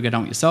 trying to figure it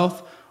out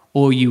yourself,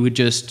 or you would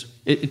just,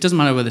 it doesn't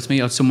matter whether it's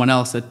me or someone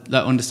else that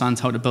understands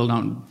how to build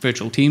out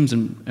virtual teams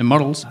and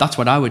models. That's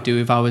what I would do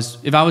if I was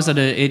at an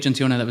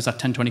agency owner that was at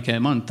 10, 20K a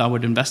month. I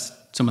would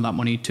invest some of that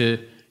money to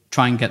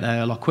try and get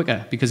there a lot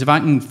quicker. Because if I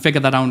can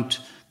figure that out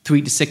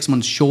 3 to 6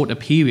 months shorter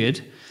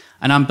period,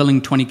 and I'm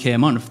billing 20K a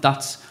month,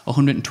 that's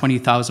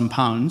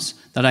 £120,000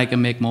 that I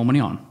can make more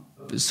money on.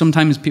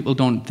 Sometimes people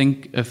don't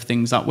think of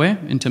things that way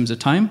in terms of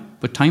time,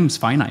 but time's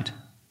finite.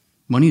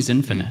 Money's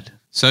infinite.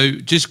 So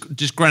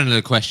just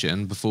granular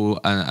question before,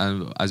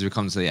 as we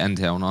come to the end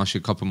here, I want to ask you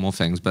a couple more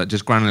things, but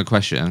just granular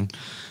question.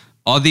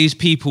 Are these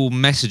people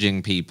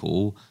messaging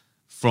people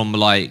from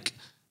like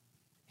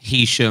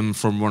Hisham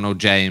from Ronald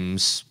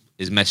James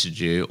is messaging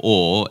you,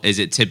 or is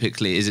it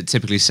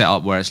typically set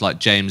up where it's like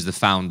James, the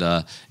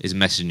founder, is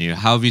messaging you?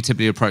 How have you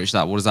typically approached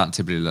that? What does that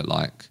typically look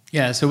like?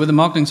 Yeah, so with the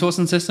marketing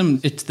sourcing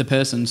system, it's the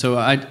person. So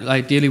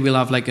ideally we'll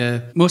have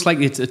most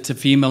likely it's a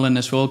female in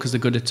this role because they're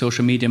good at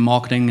social media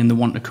marketing and they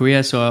want a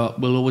career. So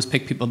we'll always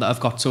pick people that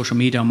have got social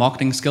media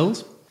marketing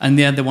skills, and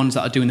they're the ones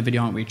that are doing the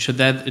video outreach. So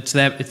it's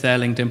their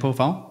LinkedIn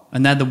profile,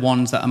 and they're the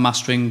ones that are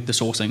mastering the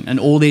sourcing, and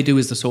all they do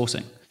is the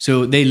sourcing.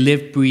 So they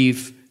live,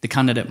 breathe the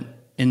candidate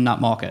in that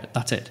market.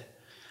 That's it.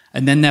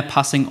 And then they're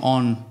passing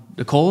on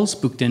the calls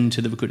booked into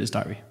the recruiter's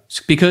diary.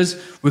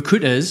 Because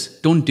recruiters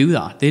don't do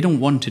that. They don't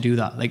want to do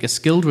that. Like a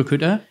skilled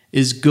recruiter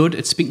is good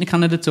at speaking to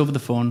candidates over the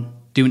phone,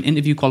 doing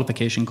interview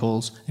qualification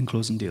calls and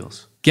closing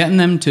deals. Getting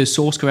them to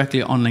source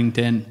correctly on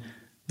LinkedIn.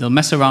 They'll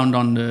mess around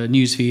on the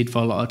newsfeed for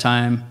a lot of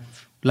time,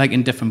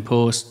 liking different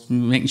posts,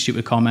 making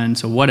stupid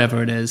comments or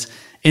whatever it is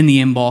in the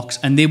inbox.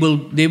 And they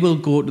will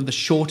go to the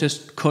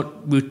shortest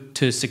cut route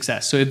to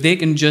success. So if they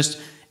can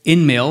just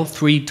in mail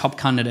 3 top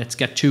candidates,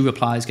 get 2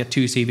 replies, get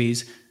 2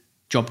 CVs,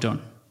 job done.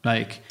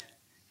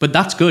 But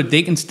that's good.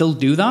 They can still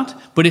do that,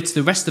 but it's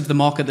the rest of the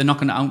market they're not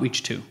going to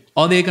outreach to.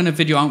 Are they going to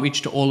video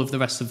outreach to all of the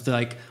rest of the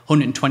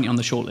 120 on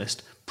the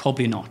shortlist?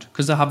 Probably not,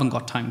 because they haven't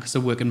got time, because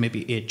they're working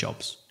maybe 8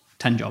 jobs,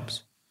 10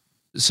 jobs.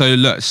 So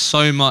look,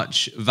 so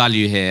much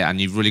value here,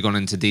 and you've really gone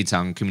into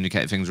detail and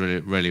communicated things really,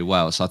 really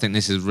well. So I think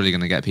this is really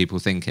going to get people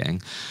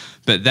thinking.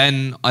 But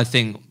then I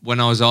think when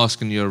I was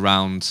asking you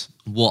around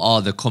what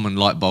are the common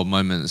light bulb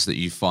moments that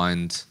you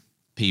find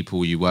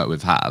people you work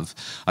with have,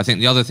 I think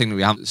the other thing that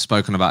we haven't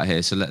spoken about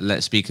here, so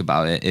let's speak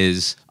about it,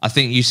 is I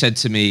think you said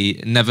to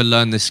me, never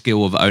learn the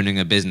skill of owning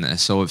a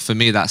business. So for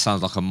me, that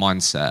sounds like a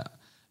mindset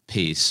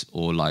piece,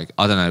 or like,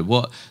 I don't know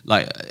what,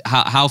 like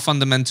how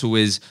fundamental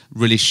is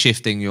really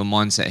shifting your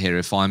mindset here?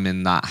 If I'm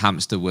in that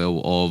hamster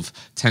wheel of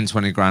 10,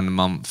 20 grand a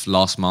month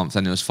last month,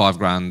 and it was 5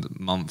 grand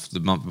a month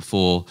the month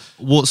before,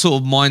 what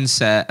sort of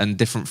mindset and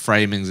different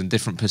framings and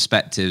different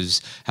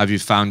perspectives have you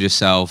found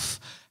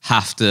yourself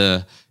have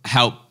to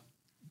help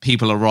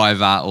people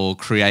arrive at or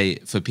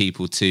create for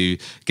people to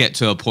get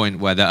to a point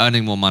where they're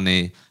earning more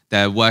money,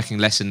 they're working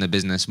less in the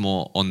business,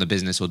 more on the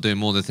business, or doing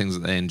more of the things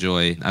that they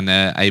enjoy, and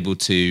they're able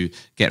to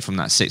get from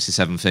that 6 to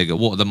 7 figure?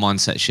 What are the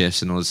mindset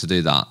shifts in order to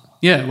do that?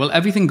 Yeah, well,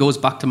 everything goes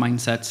back to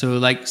mindset. So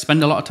like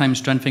spend a lot of time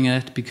strengthening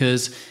it,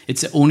 because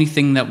it's the only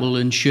thing that will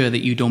ensure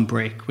that you don't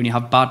break. When you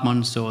have bad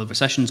months or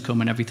recessions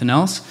come and everything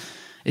else,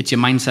 it's your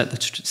mindset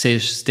that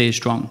stays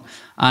strong.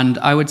 And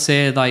I would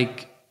say,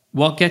 like,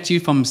 what gets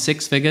you from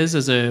 6 figures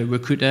as a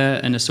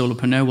recruiter and a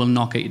solopreneur will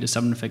not get you to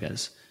 7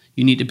 figures.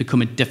 You need to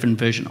become a different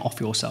version of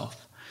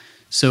yourself.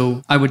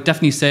 So I would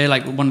definitely say,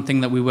 like, one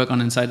thing that we work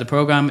on inside the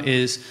program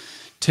is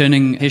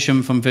turning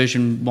Hisham from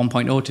version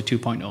 1.0 to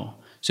 2.0.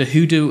 So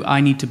who do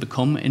I need to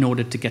become in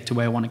order to get to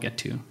where I want to get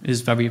to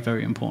is very,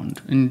 very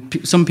important. And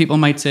some people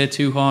might say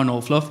Tuhon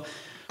or fluff,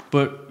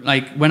 but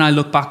like when I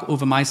look back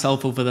over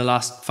myself over the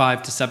last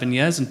 5 to 7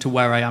 years and to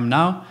where I am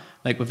now,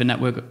 like with a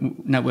net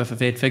worth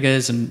of 8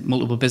 figures and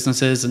multiple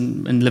businesses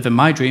and living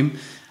my dream.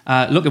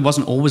 Look, it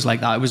wasn't always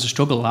like that. It was a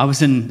struggle. I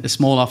was in a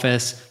small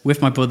office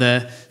with my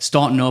brother,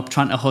 starting up,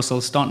 trying to hustle,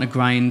 starting to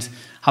grind,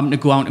 having to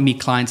go out and meet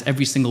clients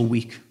every single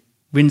week.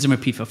 Rinse and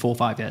repeat for 4 or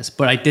 5 years.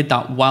 But I did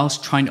that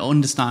whilst trying to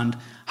understand,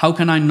 how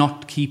can I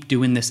not keep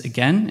doing this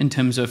again, in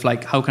terms of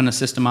like, how can I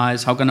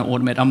systemize, how can I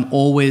automate? I'm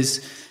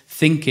always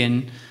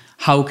thinking,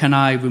 how can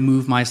I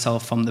remove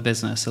myself from the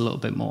business a little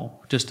bit more,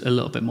 just a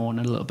little bit more and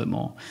a little bit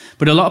more.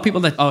 But a lot of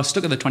people that are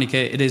stuck at the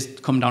 20K, it is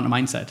come down to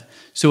mindset.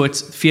 So it's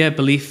fear,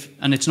 belief,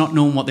 and it's not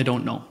knowing what they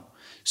don't know.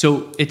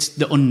 So it's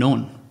the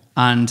unknown.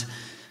 And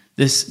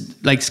this,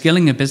 like,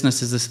 scaling a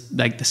business is this,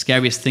 like, the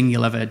scariest thing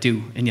you'll ever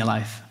do in your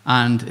life.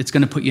 And it's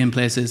going to put you in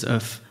places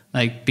of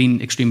like being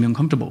extremely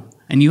uncomfortable.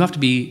 And you have to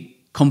be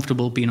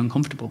comfortable being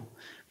uncomfortable.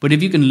 But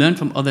if you can learn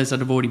from others that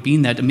have already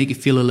been there to make you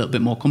feel a little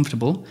bit more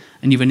comfortable,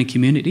 and you're in a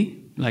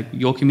community, like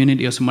your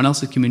community or someone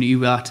else's community,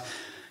 that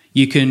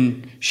you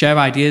can share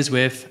ideas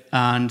with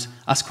and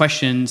ask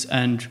questions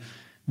and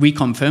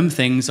reconfirm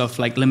things of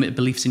like limited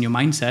beliefs in your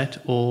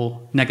mindset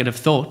or negative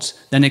thoughts,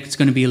 then it's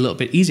going to be a little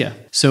bit easier.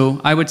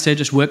 So I would say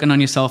just working on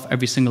yourself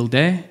every single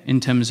day in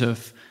terms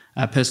of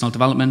personal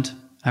development,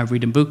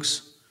 reading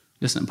books,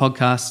 listening to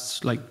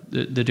podcasts like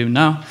they're doing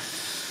now.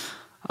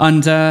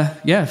 And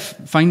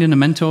finding a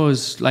mentor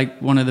is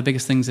like one of the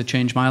biggest things that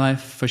changed my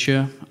life for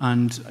sure.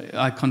 And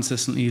I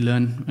consistently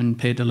learn and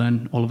pay to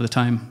learn all of the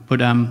time.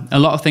 But a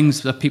lot of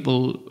things that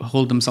people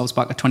hold themselves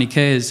back at 20K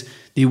is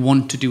they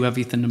want to do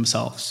everything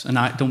themselves. And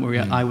don't worry,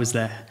 I was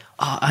there.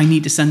 I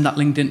need to send that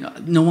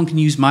LinkedIn. No one can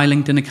use my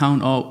LinkedIn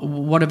account. Or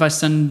what if I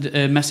send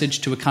a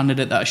message to a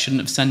candidate that I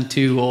shouldn't have sent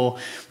to, or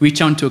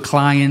reach out to a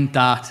client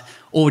that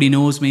already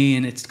knows me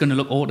and it's going to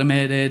look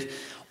automated.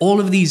 All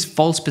of these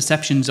false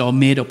perceptions are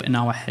made up in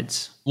our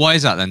heads. Why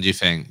is that then, do you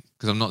think?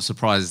 Because I'm not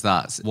surprised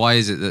that. Why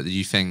is it that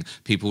you think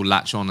people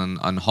latch on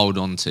and hold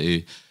on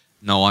to,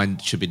 no, I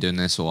should be doing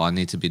this or I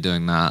need to be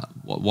doing that?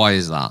 Why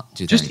is that,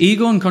 do you think? Just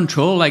ego and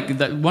control. Like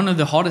one of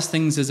the hardest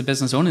things as a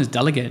business owner is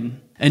delegating.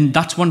 And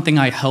that's one thing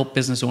I help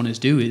business owners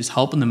do, is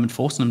helping them and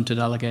forcing them to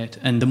delegate.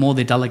 And the more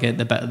they delegate,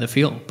 the better they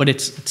feel. But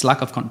it's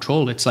lack of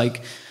control. It's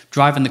like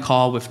driving the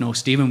car with no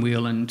steering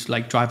wheel and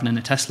like driving in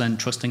a Tesla and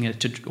trusting it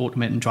to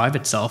automate and drive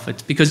itself.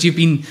 It's because you've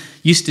been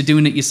used to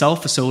doing it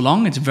yourself for so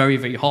long, it's very,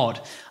 very hard.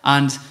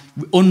 And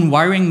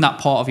unwiring that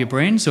part of your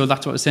brain, so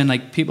that's what I was saying,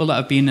 like people that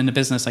have been in the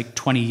business like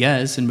 20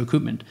 years in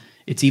recruitment,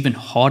 it's even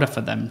harder for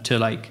them to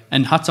like,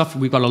 and hats off,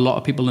 we've got a lot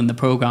of people in the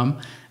program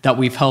that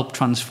we've helped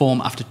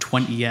transform after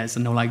 20 years.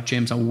 And they're like,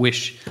 James, I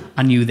wish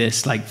I knew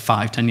this like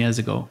 5-10 years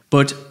ago.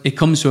 But it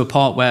comes to a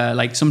part where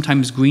like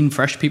sometimes green,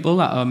 fresh people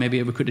that are maybe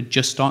a recruiter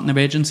just starting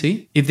their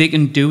agency, if they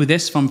can do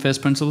this from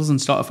first principles and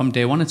start it from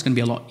day one, it's going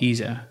to be a lot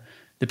easier.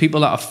 The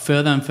people that are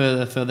further and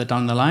further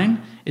down the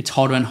line, it's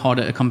harder and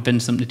harder to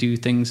convince them to do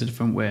things a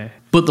different way.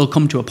 But they'll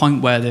come to a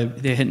point where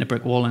they're hitting a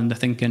brick wall and they're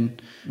thinking,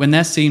 when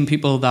they're seeing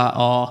people that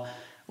are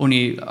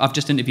I've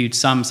just interviewed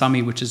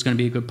Sammy, which is going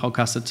to be a good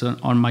podcast that's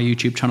on my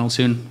YouTube channel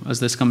soon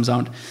as this comes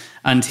out.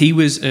 And he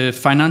was a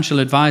financial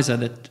advisor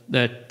that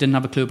didn't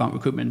have a clue about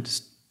recruitment,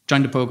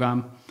 joined the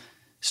program,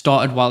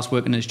 started whilst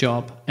working his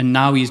job, and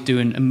now he's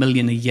doing $1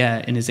 million a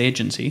year in his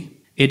agency,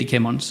 80K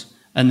months.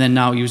 And then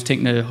now he was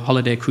taking a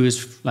holiday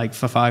cruise like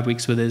for 5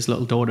 weeks with his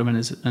little daughter and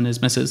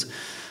his missus.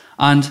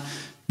 And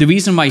the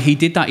reason why he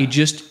did that,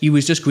 he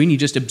was just green. He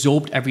just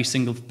absorbed every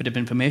single bit of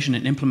information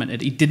and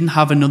implemented. He didn't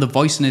have another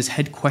voice in his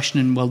head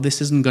questioning, well,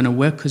 this isn't going to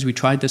work because we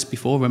tried this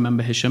before,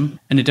 remember, Hisham,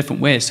 in a different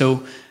way.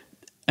 So,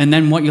 and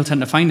then what you'll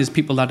tend to find is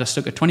people that are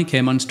stuck at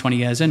 20k months 20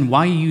 years in.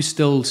 Why are you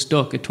still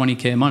stuck at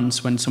 20k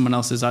months when someone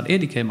else is at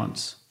 80k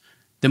months?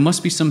 There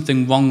must be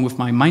something wrong with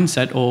my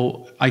mindset,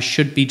 or I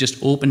should be just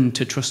open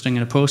to trusting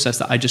in a process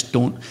that I just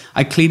don't.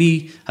 I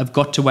clearly have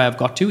got to where I've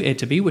got to, A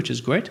to B, which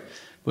is great.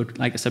 But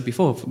like I said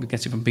before, if it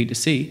gets you from B to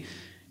C,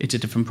 it's a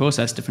different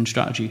process, different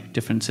strategy,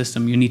 different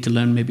system. You need to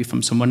learn maybe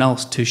from someone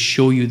else to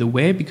show you the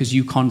way, because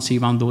you can't see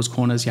around those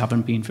corners you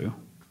haven't been through.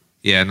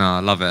 Yeah, no, I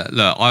love it.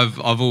 Look,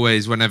 I've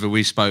always, whenever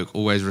we spoke,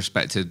 always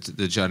respected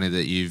the journey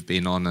that you've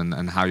been on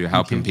and how you're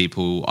helping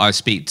people. I've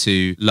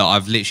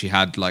literally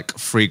had like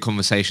 3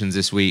 conversations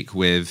this week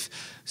with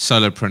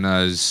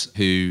solopreneurs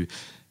who,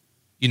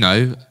 you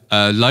know,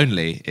 are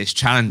lonely. It's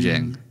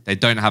challenging. They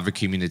don't have a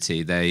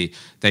community. They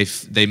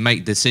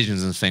make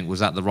decisions and think, was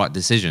that the right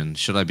decision?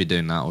 Should I be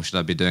doing that or should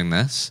I be doing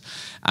this?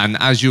 And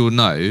as you'll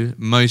know,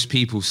 most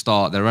people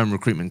start their own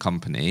recruitment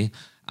company.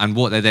 And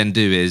what they then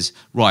do is,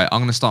 right, I'm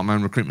going to start my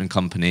own recruitment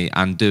company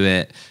and do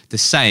it the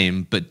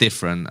same but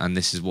different. And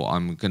this is what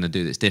I'm going to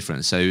do that's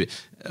different. So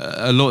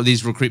a lot of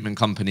these recruitment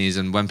companies,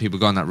 and when people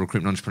go on that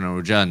recruitment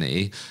entrepreneurial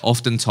journey,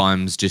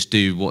 oftentimes just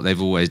do what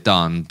they've always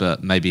done,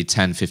 but maybe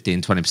 10,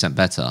 15, 20%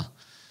 better.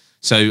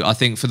 So I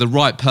think for the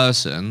right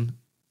person,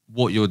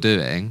 what you're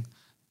doing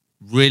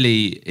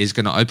really is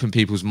going to open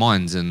people's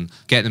minds and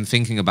get them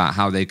thinking about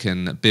how they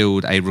can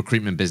build a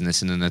recruitment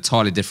business in an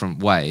entirely different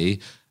way,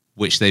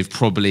 which they've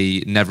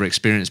probably never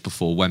experienced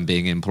before when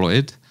being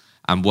employed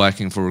and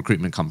working for a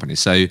recruitment company.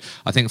 So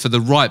I think for the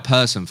right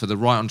person, for the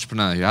right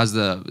entrepreneur who has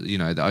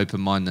the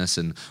open-mindedness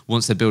and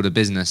wants to build a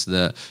business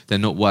that they're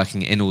not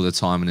working in all the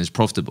time and is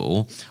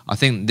profitable, I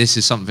think this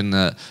is something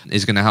that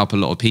is going to help a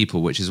lot of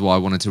people, which is why I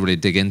wanted to really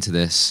dig into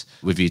this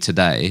with you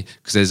today,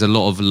 because there's a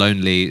lot of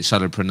lonely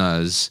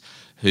solopreneurs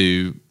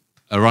who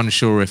are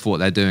unsure if what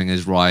they're doing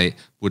is right,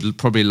 would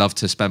probably love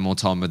to spend more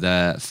time with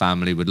their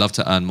family, would love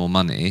to earn more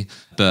money,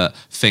 but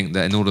think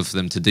that in order for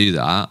them to do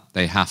that,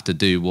 they have to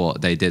do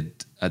what they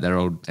did at their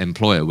old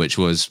employer, which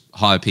was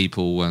hire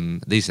people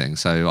and these things.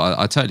 So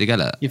I totally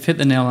get it. You've hit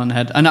the nail on the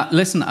head. And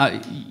listen,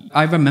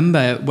 I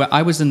remember where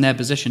I was in their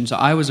position. So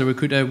I was a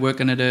recruiter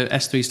working at a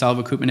S3 style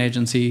recruitment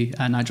agency,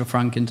 Nigel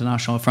Frank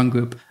International Front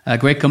Group, a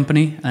great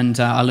company. And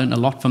I learned a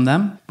lot from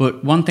them.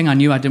 But one thing I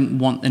knew, I didn't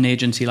want an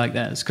agency like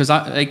theirs. Because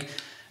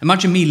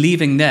imagine me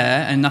leaving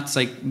there, and that's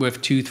like worth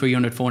 200,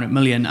 300, 400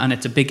 million, and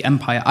it's a big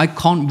empire. I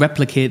can't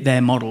replicate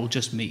their model,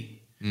 just me.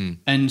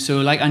 And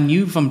so I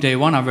knew from day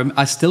one,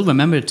 I still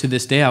remember it to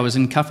this day. I was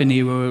in Cafe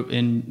Nero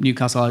in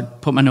Newcastle. I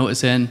put my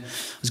notice in.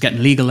 I was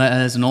getting legal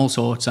letters and all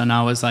sorts. And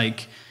I was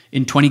like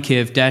in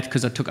 20k of debt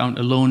because I took out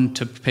a loan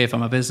to pay for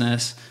my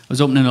business. I was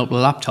opening up a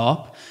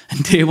laptop.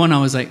 And day one, I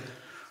was like,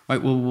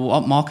 right, well,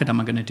 what market am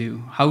I going to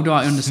do? How do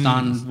I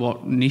understand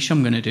what niche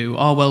I'm going to do?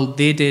 Oh, well,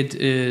 they did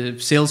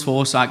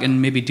Salesforce. I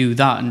can maybe do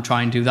that and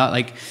try and do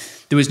that.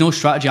 There was no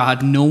strategy. I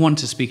had no one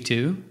to speak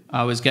to.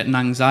 I was getting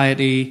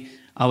anxiety.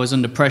 I was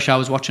under pressure. I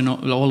was watching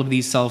all of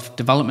these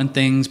self-development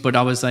things, but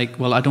I was like,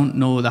 well, I don't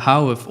know the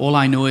how. If all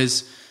I know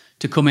is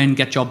to come in,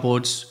 get job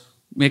boards,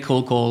 make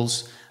cold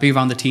calls, be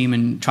around the team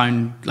and try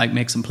and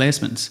make some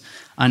placements.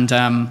 And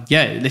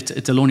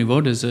it's a lonely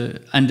road.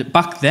 And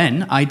back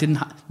then,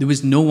 there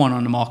was no one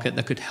on the market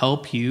that could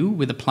help you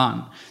with a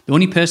plan. The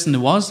only person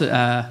there was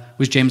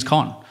James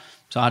Conn.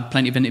 So I had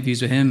plenty of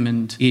interviews with him,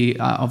 and he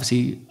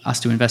obviously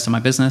asked to invest in my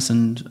business.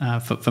 And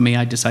for me,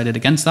 I decided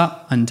against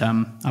that, and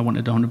I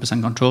wanted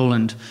 100% control.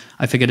 And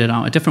I figured it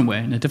out a different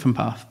way, in a different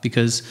path,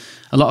 because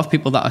a lot of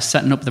people that are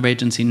setting up their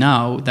agency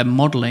now, they're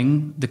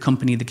modeling the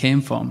company they came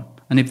from.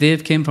 And if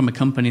they've came from a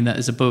company that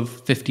is above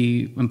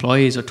 50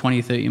 employees or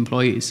 20, 30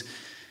 employees,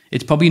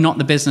 it's probably not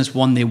the business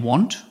one they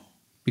want,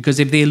 because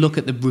if they look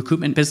at the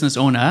recruitment business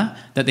owner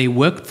that they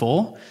worked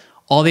for,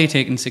 are they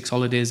taking 6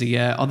 holidays a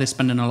year? Are they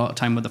spending a lot of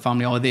time with the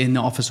family? Or are they in the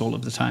office all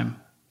of the time,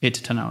 8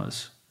 to 10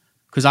 hours?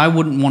 Because I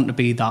wouldn't want to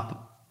be that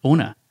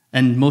owner.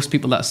 And most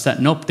people that are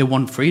setting up, they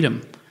want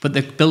freedom. But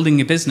they're building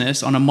a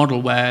business on a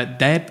model where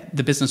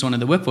the business owner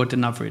they work for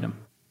didn't have freedom.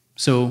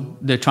 So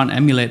they're trying to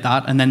emulate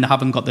that, and then they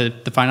haven't got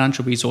the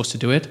financial resource to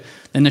do it.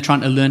 Then they're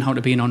trying to learn how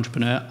to be an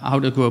entrepreneur, how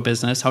to grow a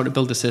business, how to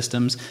build the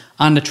systems,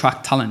 and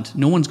attract talent.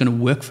 No one's going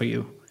to work for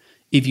you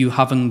if you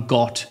haven't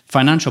got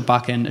financial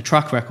backing, a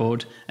track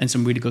record, and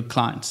some really good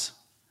clients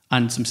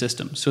and some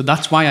systems. So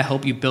that's why I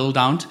help you build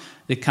out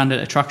the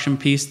candidate attraction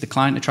piece, the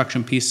client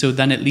attraction piece. So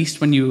then at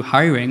least when you're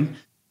hiring,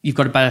 you've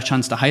got a better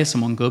chance to hire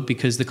someone good,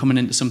 because they're coming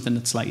into something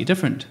that's slightly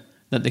different,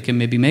 that they can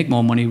maybe make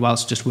more money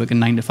whilst just working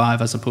 9 to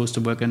 5 as opposed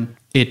to working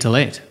 8 till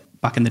 8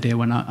 back in the day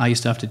when I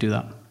used to have to do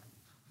that.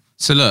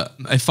 So look,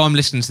 if I'm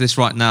listening to this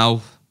right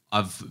now,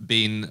 I've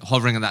been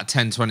hovering at that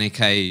 10,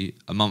 20K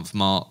a month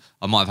mark.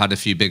 I might have had a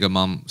few bigger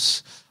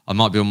months. I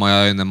might be on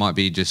my own. There might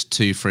be just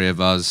 2, 3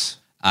 of us.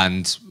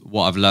 And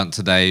what I've learned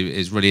today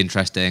is really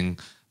interesting.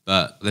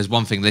 But there's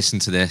one thing, listen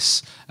to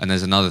this. And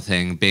there's another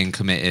thing, being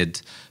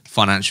committed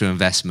financial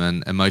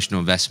investment, emotional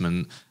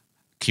investment,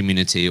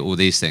 community, all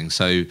these things.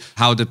 So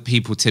how do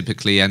people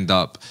typically end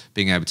up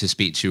being able to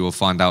speak to you or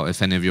find out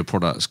if any of your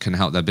products can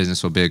help their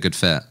business or be a good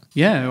fit?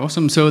 Yeah,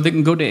 awesome. So they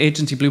can go to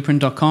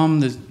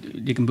agencyblueprint.com.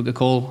 You can book a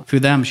call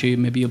through there. I'm sure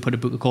maybe you'll put a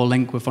book a call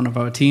link with one of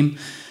our team.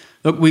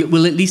 Look,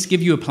 we'll at least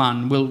give you a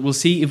plan. We'll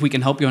see if we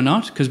can help you or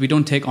not, because we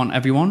don't take on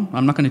everyone.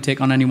 I'm not going to take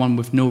on anyone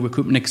with no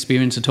recruitment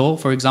experience at all,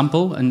 for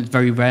example, and it's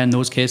very rare in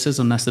those cases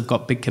unless they've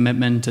got big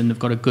commitment and they've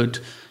got a good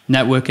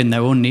network in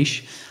their own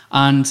niche.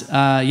 And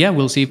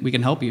we'll see if we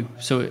can help you.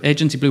 So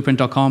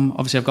agencyblueprint.com.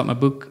 Obviously, I've got my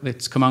book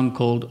that's come out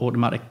called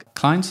Automatic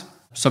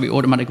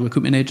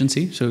Recruitment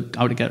Agency. So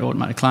how to get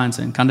automatic clients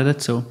and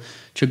candidates. So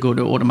should go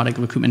to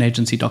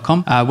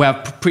automaticrecruitmentagency.com, where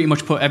I've pretty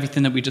much put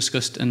everything that we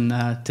discussed in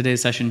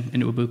today's session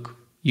into a book.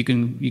 You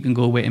can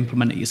go away,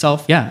 implement it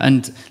yourself. Yeah,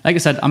 and like I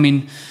said, I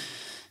mean,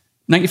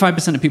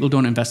 95% of people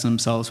don't invest in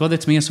themselves, whether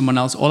it's me or someone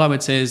else. All I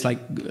would say is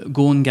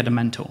go and get a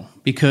mentor,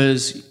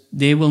 because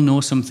they will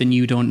know something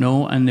you don't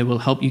know, and they will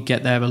help you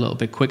get there a little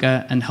bit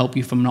quicker and help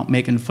you from not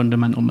making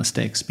fundamental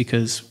mistakes,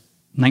 because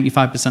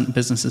 95% of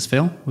businesses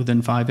fail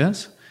within 5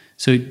 years.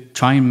 So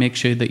try and make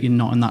sure that you're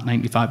not in that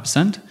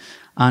 95%.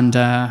 And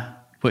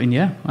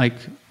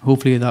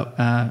hopefully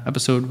that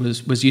episode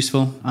was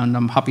useful, and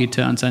I'm happy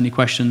to answer any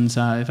questions.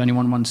 If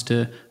anyone wants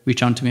to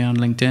reach out to me on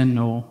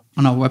LinkedIn or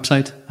on our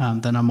website,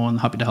 then I'm more than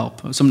happy to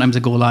help. Sometimes I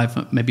go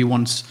live maybe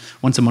once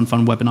a month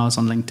on webinars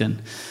on LinkedIn.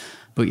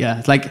 But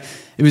yeah,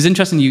 it was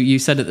interesting. You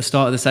said at the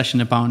start of the session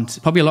about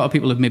probably a lot of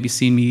people have maybe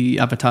seen me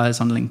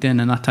advertise on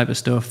LinkedIn and that type of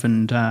stuff,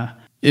 and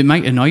it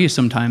might annoy you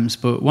sometimes.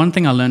 But one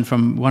thing I learned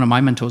from one of my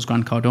mentors,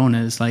 Grant Cardone,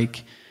 is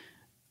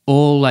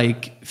all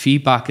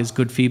feedback is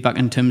good feedback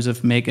in terms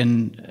of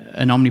making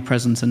an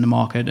omnipresence in the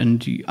market,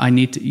 and I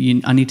need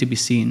to be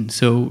seen.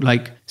 So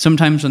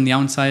sometimes on the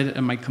outside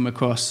it might come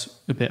across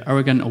a bit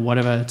arrogant or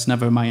whatever. It's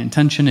never my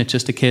intention. It's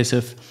just a case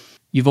of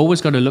you've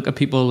always got to look at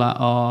people that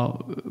are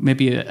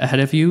maybe ahead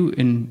of you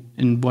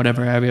in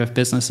whatever area of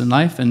business and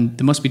life, and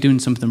they must be doing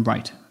something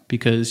right,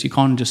 because you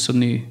can't just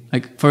suddenly,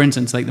 for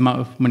instance, the amount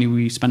of money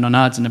we spend on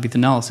ads and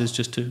everything else is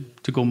just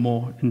to go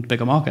more in the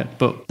bigger market.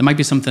 But there might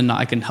be something that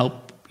I can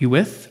help you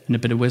with, and a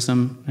bit of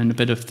wisdom and a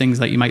bit of things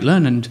that you might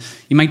learn, and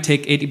you might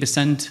take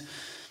 80%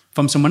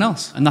 from someone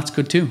else, and that's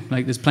good too.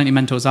 There's plenty of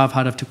mentors I've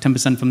had, I've took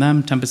 10% from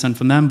them, 10%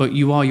 from them, but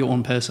you are your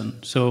own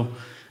person. So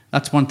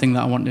that's one thing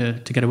that I want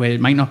to get away.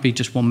 It might not be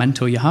just one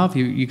mentor you have.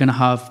 You're going to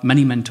have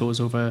many mentors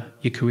over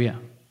your career.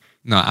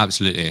 No,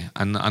 absolutely.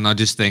 And I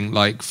just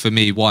think, for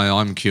me, why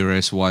I'm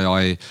curious, why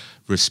I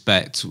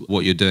respect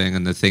what you're doing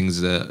and the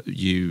things that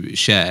you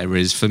share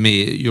is, for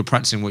me, you're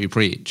practicing what you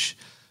preach.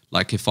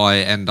 If I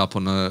end up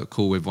on a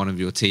call with one of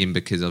your team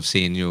because I've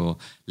seen your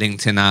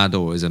LinkedIn ad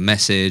or as a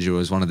message or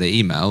as one of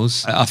the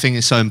emails, I think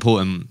it's so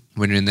important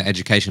when you're in the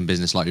education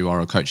business like you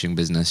are, a coaching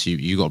business,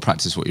 you got to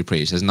practice what you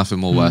preach. There's nothing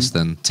more worse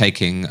than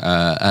taking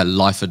a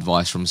life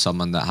advice from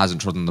someone that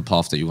hasn't trodden the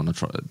path that you want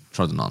to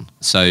trodden on.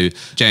 So,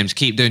 James,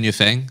 keep doing your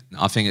thing.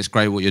 I think it's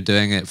great what you're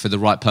doing. It for the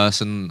right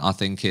person. I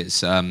think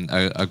it's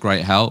a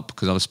great help,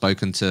 because I've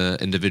spoken to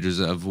individuals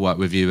that have worked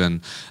with you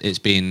and it's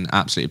been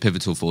absolutely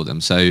pivotal for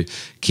them. So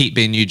keep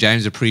being you,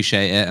 James.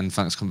 Appreciate it. And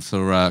thanks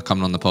for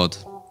coming on the pod.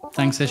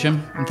 Thanks,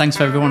 Isham. And thanks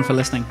for everyone for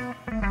listening.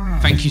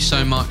 Thank you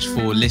so much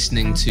for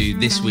listening to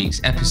this week's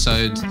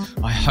episode.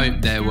 I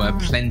hope there were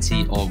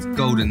plenty of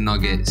golden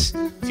nuggets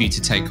for you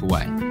to take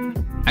away.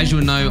 As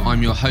you'll know,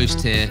 I'm your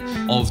host here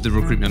of the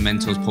Recruitment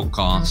Mentors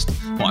podcast,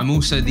 but I'm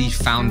also the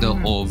founder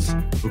of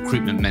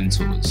Recruitment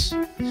Mentors.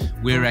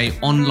 We're an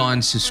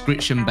online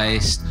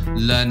subscription-based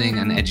learning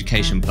and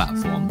education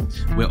platform.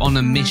 We're on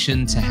a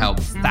mission to help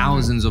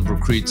thousands of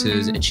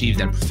recruiters achieve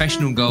their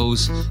professional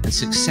goals and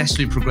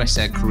successfully progress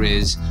their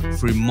careers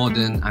through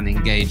modern and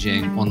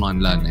engaging online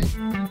learning.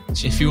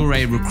 If you're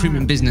a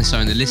recruitment business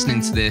owner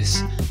listening to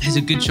this, there's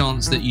a good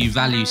chance that you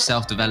value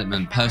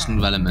self-development, personal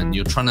development.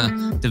 You're trying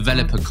to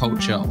develop a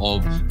culture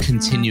of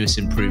continuous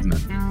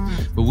improvement.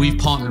 But we've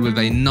partnered with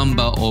a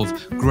number of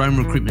growing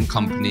recruitment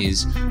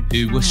companies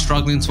who were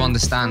struggling to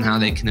understand how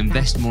they can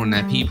invest more in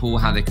their people,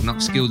 how they can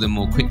upskill them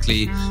more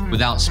quickly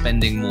without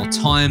spending more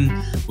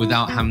time,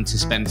 without having to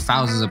spend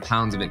thousands of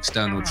pounds of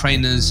external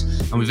trainers.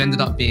 And we've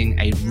ended up being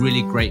a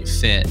really great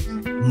fit,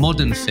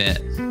 modern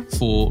fit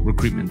for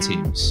recruitment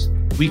teams.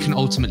 We can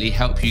ultimately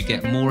help you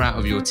get more out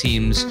of your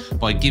teams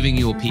by giving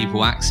your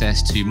people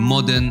access to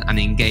modern and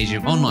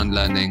engaging online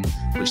learning,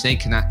 which they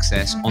can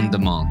access on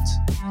demand.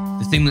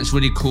 The thing that's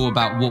really cool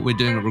about what we're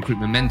doing at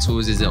Recruitment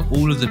Mentors is that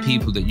all of the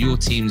people that your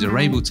teams are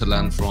able to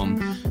learn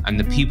from and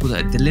the people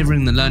that are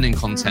delivering the learning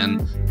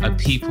content are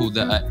people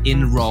that are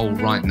in role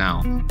right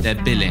now. They're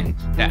billing,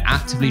 they're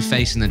actively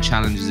facing the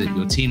challenges that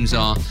your teams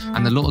are,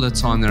 and a lot of the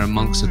time they're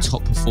amongst the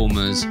top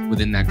performers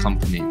within their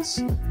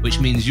companies, which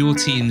means your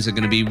teams are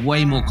going to be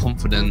way more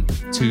confident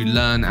to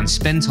learn and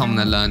spend time on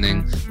their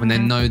learning when they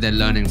know they're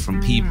learning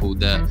from people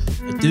that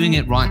are doing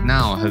it right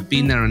now, have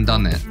been there and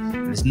done it.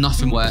 There's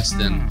nothing worse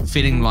than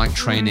feeling like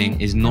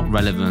training is not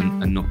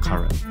relevant and not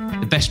current.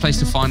 The best place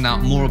to find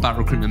out more about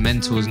Recruitment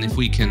Mentors and if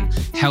we can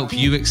help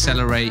you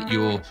accelerate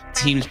your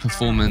team's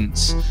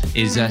performance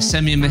is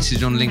send me a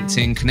message on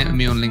LinkedIn, connect with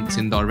me on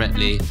LinkedIn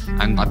directly,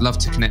 and I'd love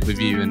to connect with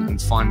you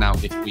and find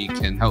out if we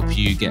can help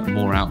you get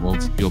more out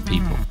of your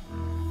people.